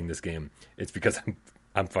while playing this game, it's because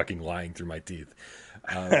I'm fucking lying through my teeth.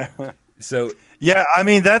 So yeah,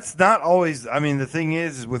 that's not always. The thing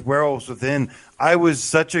is with Werewolves Within, I was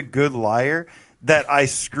such a good liar that I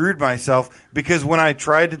screwed myself, because when I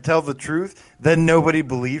tried to tell the truth, then nobody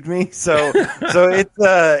believed me. So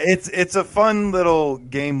it's a fun little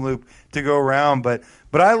game loop to go around. But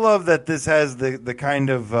I love that this has the kind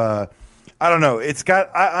of I don't know. It's got.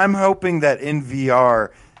 I'm hoping that in VR,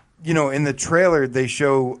 in the trailer they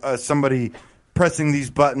show somebody pressing these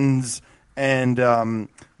buttons and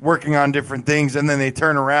working on different things, and then they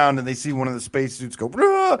turn around and they see one of the spacesuits go.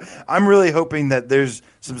 Bruh! I'm really hoping that there's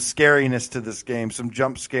some scariness to this game, some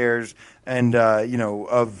jump scares, and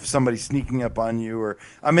of somebody sneaking up on you. Or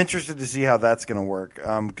I'm interested to see how that's going to work,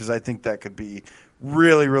 because I think that could be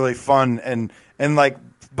really, really fun and like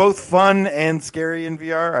both fun and scary in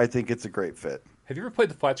VR. I think it's a great fit. Have you ever played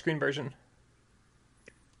the flat screen version?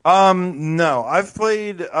 No, I've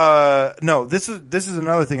played. No, this is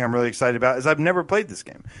another thing I'm really excited about. Is I've never played this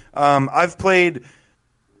game. I've played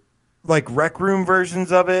like Rec Room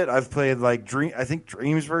versions of it. I've played like I think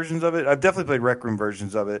Dreams versions of it. I've definitely played Rec Room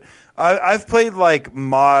versions of it. I've played like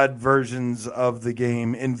mod versions of the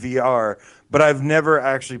game in VR, but I've never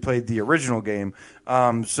actually played the original game.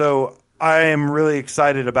 So I am really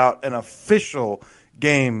excited about an official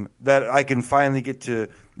game that I can finally get to,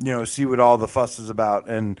 see what all the fuss is about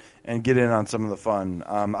and get in on some of the fun.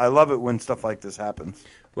 I love it when stuff like this happens.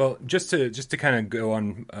 Well, just to kind of go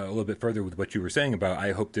on a little bit further with what you were saying about,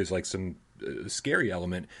 I hope there's like some scary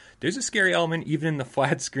element. There's a scary element even in the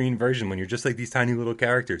flat screen version when you're just like these tiny little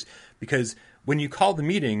characters, because when you call the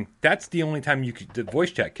meeting, that's the only time the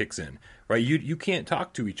voice chat kicks in, right? You can't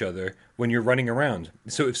talk to each other when you're running around.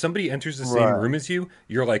 So if somebody enters the same room as you,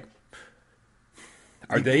 you're like,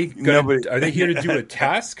 are they here to do a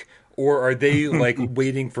task, or are they like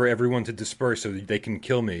waiting for everyone to disperse so that they can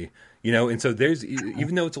kill me? And so there's,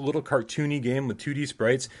 even though it's a little cartoony game with 2D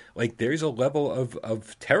sprites, like there's a level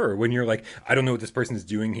of terror when you're like, I don't know what this person is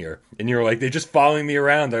doing here, and you're like, they're just following me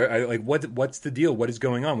around. Like, what's the deal? What is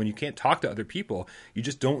going on? When you can't talk to other people, you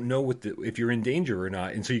just don't know if you're in danger or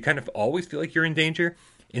not, and so you kind of always feel like you're in danger.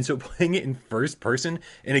 And so playing it in first person,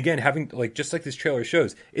 and again, having like, just like this trailer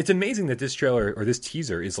shows, it's amazing that this trailer or this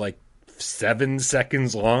teaser is like 7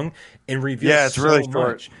 seconds long and reveals it's really so short.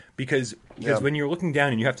 much. Because when you're looking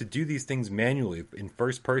down and you have to do these things manually in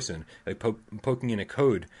first person, like poking in a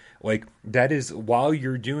code, like that is, while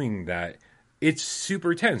you're doing that, it's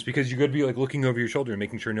super tense because you're going to be like looking over your shoulder and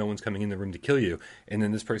making sure no one's coming in the room to kill you, and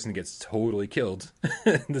then this person gets totally killed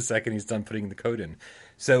the second he's done putting the code in.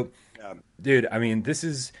 So, dude, I mean, this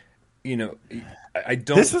is, I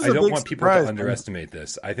don't want people to underestimate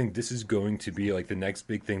this. I think this is going to be like the next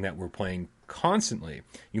big thing that we're playing constantly.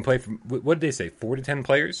 You can play from, what did they say, 4 to 10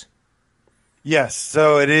 players? Yes,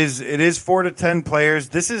 so it is 4 to 10 players.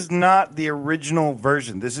 This is not the original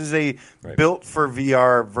version. This is a built for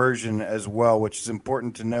VR version as well, which is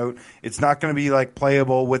important to note. It's not going to be like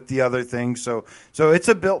playable with the other things. So it's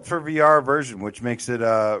a built for VR version, which makes it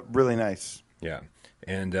really nice. Yeah.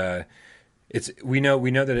 And we know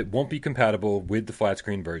that it won't be compatible with the flat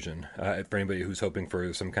screen version. For anybody who's hoping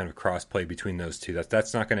for some kind of cross play between those two,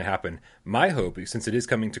 that's not going to happen. My hope, since it is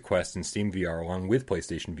coming to Quest and Steam VR along with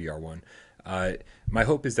PlayStation VR 1, my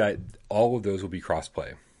hope is that all of those will be cross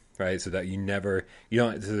play, right? So that you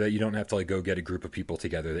don't have to like go get a group of people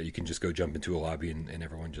together, that you can just go jump into a lobby and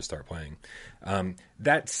everyone just start playing.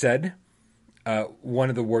 That said, one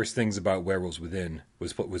of the worst things about Werewolves Within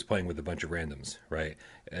was playing with a bunch of randoms, right?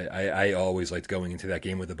 I always liked going into that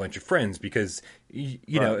game with a bunch of friends because you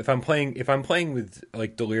know, if I'm playing with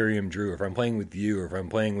like Delirium Drew, or if I'm playing with you, or if I'm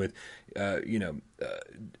playing with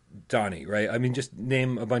Donnie, right? I mean, just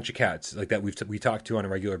name a bunch of cats like that we talk to on a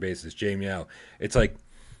regular basis. Jay Meow. It's like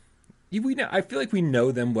I feel like we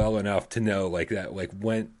know them well enough to know like that, like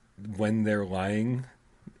when they're lying,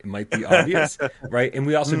 it might be obvious, right? And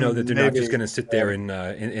we also know that they're not just going to sit there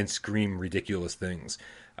and scream ridiculous things.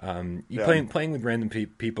 Playing with random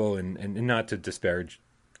people, and not to disparage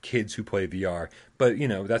kids who play VR, but you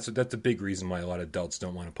know that's a big reason why a lot of adults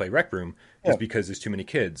don't want to play Rec Room, is because there's too many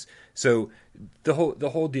kids. So the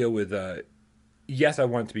whole deal with yes, I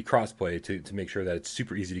want it to be crossplay to make sure that it's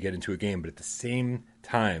super easy to get into a game, but at the same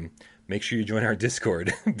time, make sure you join our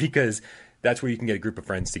Discord because that's where you can get a group of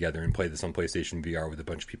friends together and play this on PlayStation VR with a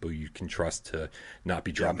bunch of people you can trust to not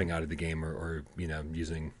be dropping out of the game or you know,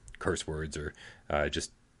 using curse words or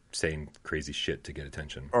just saying crazy shit to get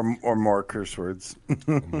attention. Or more curse words.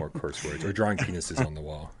 More curse words. Or drawing penises on the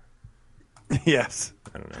wall. Yes.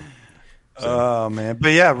 I don't know. So. Oh, man.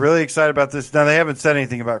 But yeah, really excited about this. Now, they haven't said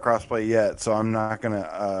anything about crossplay yet, so I'm not going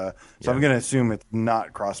to I'm going to assume it's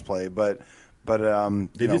not crossplay, but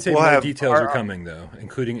they did say more details are coming, though,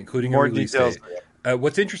 including more a release details. date.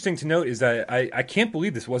 What's interesting to note is that I can't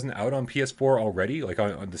believe this wasn't out on PS4 already, like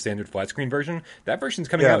on the standard flat screen version. That version's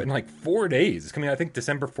coming out in like 4 days. It's coming out, I think,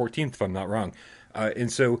 December 14th, if I'm not wrong.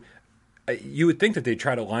 And so you would think that they'd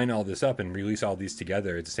try to line all this up and release all these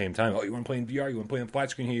together at the same time. Oh, you want to play in VR? You want to play on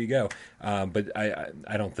flat screen? Here you go. But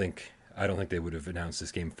I don't think they would have announced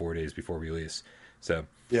this game 4 days before release. So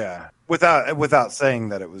yeah, without saying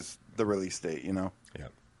that it was the release date, you know.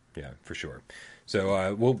 Yeah, for sure.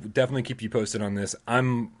 So we'll definitely keep you posted on this.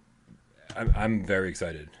 I'm very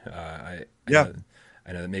excited. I know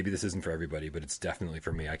that maybe this isn't for everybody, but it's definitely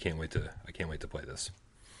for me. I can't wait to play this.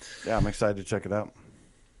 Yeah, I'm excited to check it out.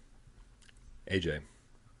 AJ,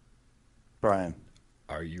 Bryan,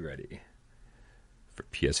 are you ready for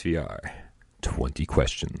PSVR 20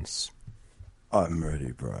 questions? I'm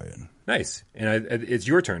ready, Brian. Nice. And it's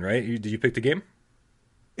your turn, right? Did you pick the game?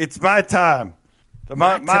 It's my time.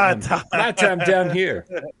 My time. My time down here.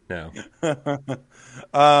 No.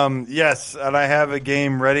 Yes, and I have a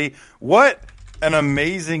game ready. What an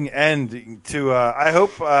amazing ending to. I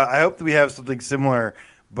hope that we have something similar,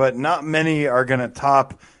 but not many are going to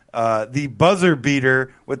top the buzzer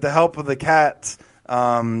beater with the help of the cats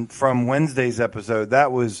from Wednesday's episode.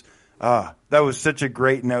 That was such a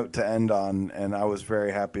great note to end on, and I was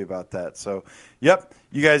very happy about that. So, yep,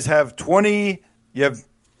 you guys have 20. You have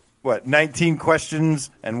 19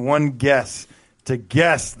 questions and one guess to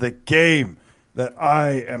guess the game that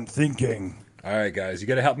I am thinking. All right, guys, you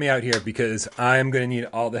got to help me out here because I'm going to need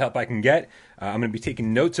all the help I can get. I'm going to be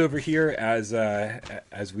taking notes over here as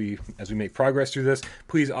we make progress through this.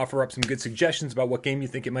 Please offer up some good suggestions about what game you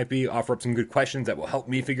think it might be. Offer up some good questions that will help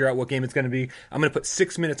me figure out what game it's going to be. I'm going to put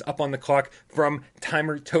 6 minutes up on the clock from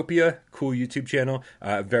Timertopia, cool YouTube channel.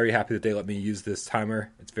 Very happy that they let me use this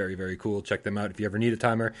timer. It's very, very cool. Check them out if you ever need a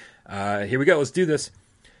timer. Here we go. Let's do this.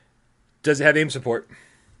 Does it have aim support?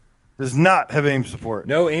 Does not have aim support.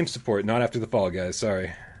 No aim support. Not after the fall, guys.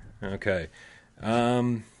 Sorry. Okay.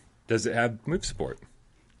 Does it have move support?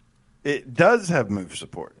 It does have move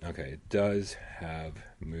support. Okay, it does have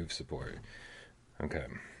move support. Okay.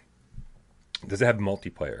 Does it have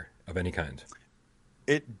multiplayer of any kind?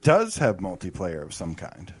 It does have multiplayer of some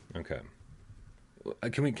kind. Okay.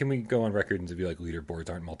 Can we go on record and be like leaderboards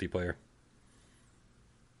aren't multiplayer?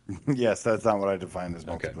 Yes, that's not what I defined as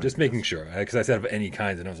multiplayer. Okay, just making sure because I said of any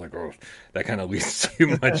kind, and I was like, oh, that kind of leads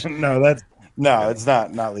too much. No, it's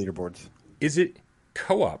not leaderboards. Is it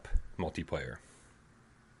co-op multiplayer?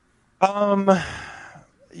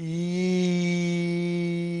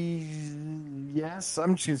 Yes.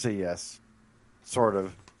 I'm just gonna say yes. Sort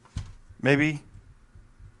of. Maybe.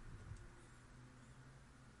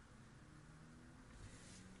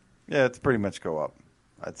 Yeah, it's pretty much co-op.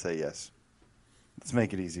 I'd say yes. Let's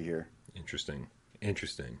make it easy here. Interesting.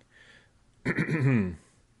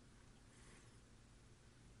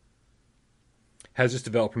 Has this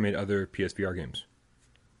developer made other PSVR games?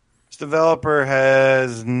 This developer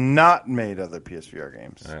has not made other PSVR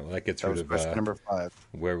games. All right, well, that gets rid of question number 5.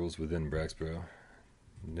 Werewolves Within, Braxbro.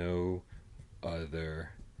 No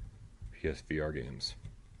other PSVR games.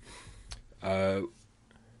 I'm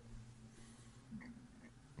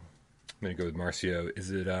going to go with Marcio.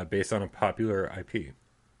 Is it based on a popular IP?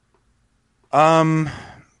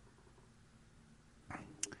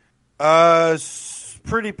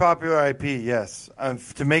 Pretty popular IP, yes.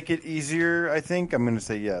 To make it easier, I think I'm going to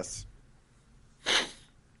say yes.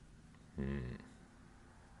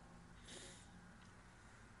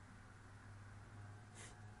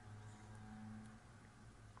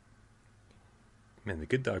 Man, the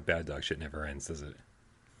good dog, bad dog shit never ends, does it?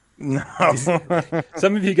 No.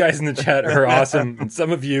 Some of you guys in the chat are awesome, and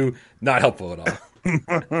some of you not helpful at all.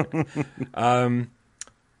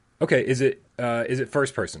 Okay, is it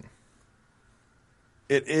first person?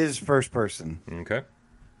 It is first person. Okay.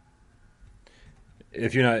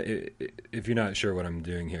 If you're not sure what I'm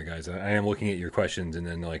doing here, guys, I am looking at your questions and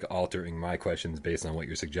then like altering my questions based on what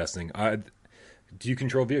you're suggesting. Do you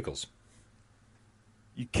control vehicles?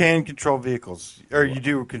 You can control vehicles, or you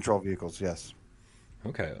do control vehicles. Yes.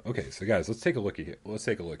 Okay. So guys, let's take a look here.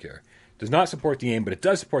 Does not support the aim, but it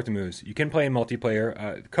does support the moves. You can play in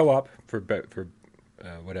multiplayer, co-op for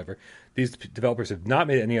whatever. These developers have not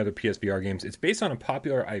made any other PSVR games. It's based on a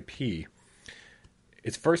popular IP.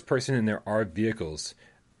 It's first person and there are vehicles.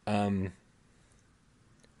 I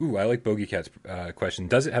like Bogey Cat's question.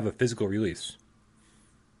 Does it have a physical release?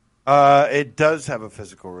 It does have a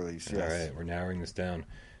physical release, yes. All right, we're narrowing this down.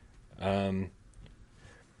 Can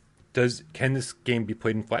this game be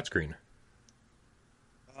played in flat screen?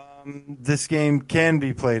 This game can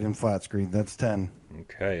be played in flat screen. That's 10.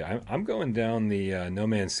 Okay, I'm going down the No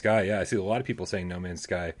Man's Sky. Yeah, I see a lot of people saying No Man's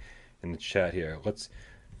Sky in the chat here. Let's.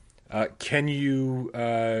 Can you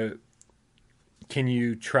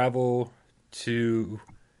travel to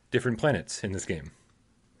different planets in this game?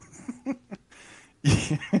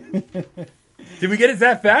 Did we get it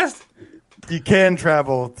that fast? You can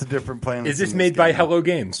travel to different planets. Is this made by Hello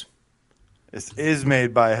Games? This is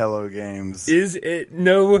made by Hello Games. Is it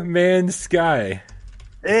No Man's Sky?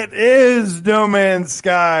 It is No Man's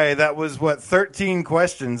Sky. That was, 13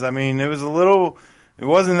 questions. I mean, it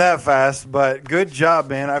wasn't that fast, but good job,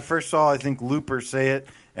 man. I first saw, I think, Looper say it,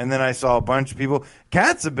 and then I saw a bunch of people.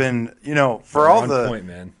 Cats have been, for all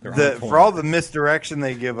the misdirection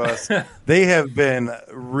they give us, they have been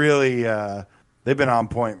really, they've been on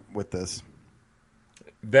point with this.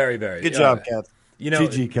 Very, very. Good job, Cats.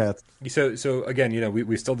 GG Cats. So again,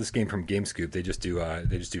 we stole this game from GameScoop. They just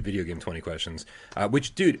do video game 20 questions.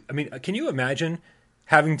 Which, dude, I mean, can you imagine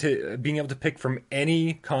being able to pick from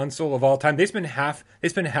any console of all time? They spend half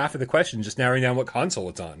of the questions just narrowing down what console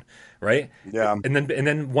it's on, right? Yeah. And then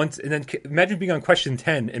imagine being on question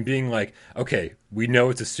 10 and being like, okay, we know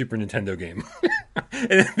it's a Super Nintendo game, and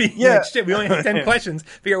then being like, shit, we only have 10 questions.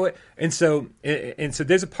 Figure out what. And so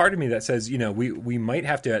there's a part of me that says, we might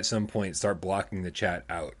have to at some point start blocking the chat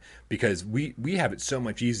out because we have it so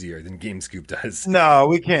much easier than GameScoop does. No,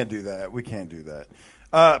 we can't do that.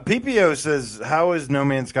 PPO says, how is No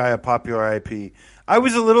Man's Sky a popular IP? I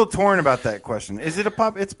was a little torn about that question. Is it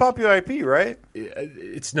it's a popular IP, right?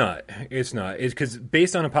 It's not. It's because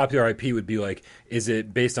based on a popular IP would be like, is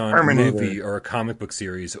it based on Terminator. A movie or a comic book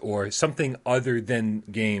series or something other than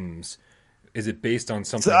games? Is it based on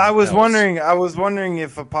something I was else? wondering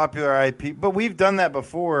if a popular IP, but we've done that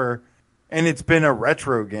before and it's been a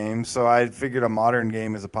retro game, so I figured a modern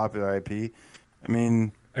game is a popular IP. I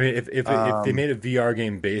mean, if they made a VR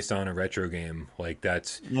game based on a retro game, like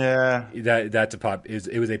that's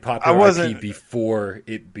it was a popular IP before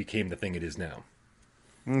it became the thing it is now.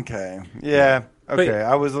 Okay. Yeah. Okay. But,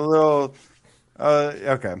 I was a little.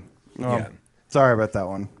 Okay. Well, sorry about that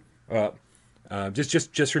one.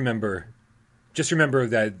 Just remember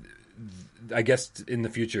that. I guess in the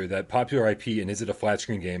future that popular IP and is it a flat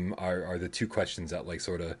screen game are the two questions that like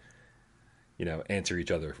sort of answer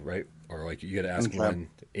each other, right? Or like you got to ask one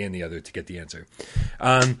and the other to get the answer.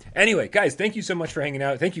 Anyway, guys, thank you so much for hanging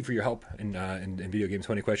out. Thank you for your help in Video Game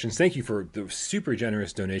 20 Questions. Thank you for the super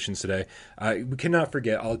generous donations today. We cannot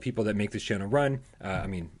forget all the people that make this channel run.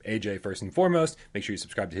 AJ first and foremost. Make sure you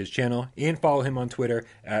subscribe to his channel and follow him on Twitter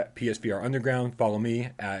at PSVR Underground. Follow me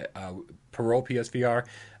at Parole PSVR.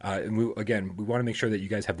 And we want to make sure that you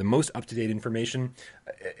guys have the most up-to-date information.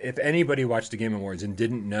 If anybody watched the Game Awards and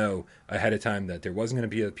didn't know ahead of time that there wasn't going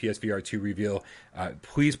to be a PSVR 2 reveal,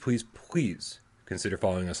 please consider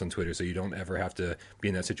following us on Twitter so you don't ever have to be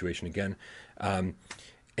in that situation again.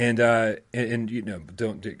 Dude,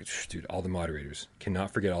 all the moderators.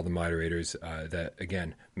 Cannot forget all the moderators that,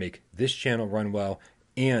 again, make this channel run well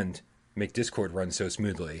and make Discord run so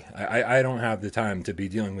smoothly. I don't have the time to be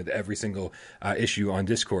dealing with every single issue on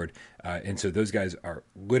Discord. And so those guys are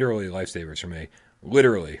literally lifesavers for me.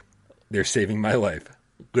 Literally. They're saving my life.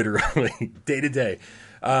 Literally. Day to day.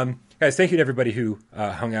 Guys, thank you to everybody who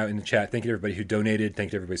hung out in the chat. Thank you to everybody who donated. Thank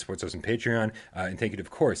you to everybody who supports us on Patreon. And thank you,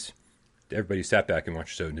 of course, to everybody who sat back and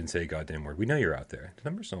watched the show and didn't say a goddamn word. We know you're out there. The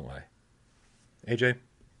numbers don't lie. AJ,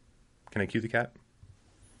 can I cue the cat?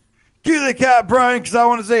 Cue the cat, Brian, because I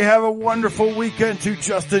want to say have a wonderful weekend to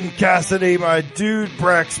Justin Cassidy, my dude,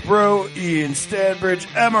 Brax Bro, Ian Stanbridge,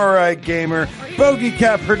 MRI Gamer, Bogey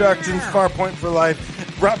Cat Productions, Farpoint for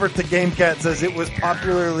Life. Robert the Game Cat says it was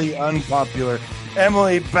popularly unpopular.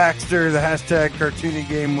 Emily Baxter, the hashtag cartoony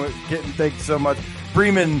game kitten, thank you so much.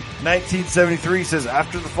 Bremen 1973 says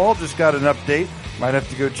after the fall just got an update. Might have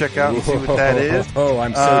to go check out and see what that is. Oh,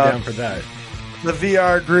 I'm so down for that. The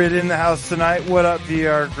VR Grid in the house tonight. What up,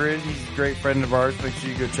 VR Grid? He's a great friend of ours. Make sure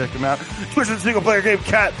you go check him out. Twitch and single player game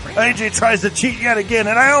cat. AJ tries to cheat yet again,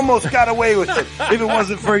 and I almost got away with it. If it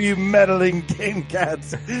wasn't for you meddling game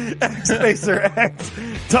cats. X-Spacer X.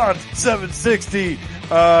 Taunt 760.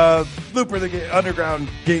 Looper the Underground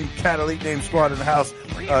Game Cat Elite Name Squad in the house.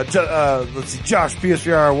 Let's see, Josh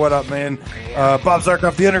PSVR, what up, man? Bob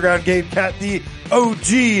Zarkoff, the Underground Game Cat, the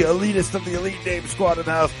OG elitist of the Elite Name Squad in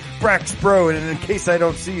the house. Brax Bro, and in case I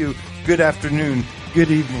don't see you, good afternoon,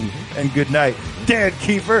 good evening, and good night. Dan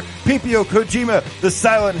Kiefer, PPO Kojima, the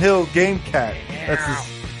Silent Hill Game Cat.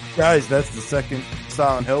 That's the second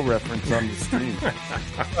Silent Hill reference on the stream.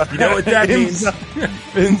 You know what that means.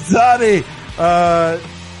 Inzadi,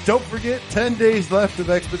 don't forget, 10 days left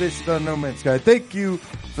of Expedition on No Man's Sky. Thank you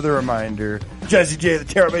for the reminder. Jesse J, the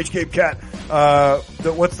Terror Mage Game Cat.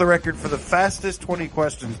 What's the record for the fastest 20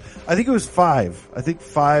 questions? I think it was 5. I think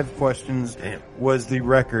 5 questions was the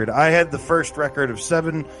record. I had the first record of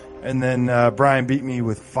 7, and then Brian beat me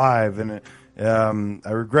with 5. And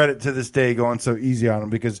I regret it to this day going so easy on him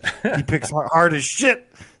because he picks hard as shit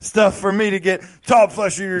stuff for me to get. Tom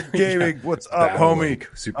Flesher Gaming, what's up, homie?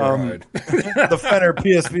 Super hard. The Fenner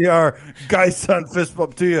PSVR, Guy Son, fist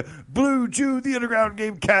bump to you. Blue Jew, the Underground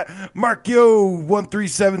Game Cat. Mark Yo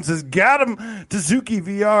 137 says, got him. Tazuki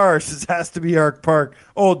VR says, has to be Arc Park.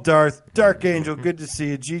 Old Darth, Dark Angel, good to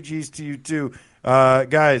see you. GG's to you too.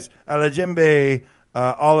 Guys, Alajembe,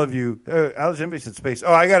 all of you. Alajembe said space.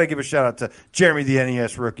 Oh, I got to give a shout out to Jeremy, the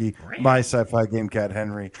NES rookie, my sci-fi game cat,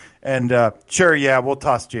 Henry. And sure, yeah, we'll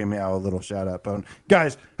toss Jamie out a little shout out bone.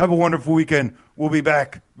 Guys, have a wonderful weekend. We'll be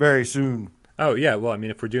back very soon. Oh, yeah. Well, I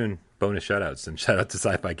mean, if we're doing bonus shout-outs, then shout out to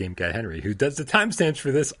Sci-Fi Game Cat Henry, who does the timestamps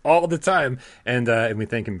for this all the time. And we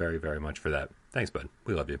thank him very, very much for that. Thanks, bud.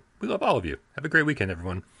 We love you. We love all of you. Have a great weekend,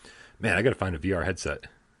 everyone. Man, I got to find a VR headset.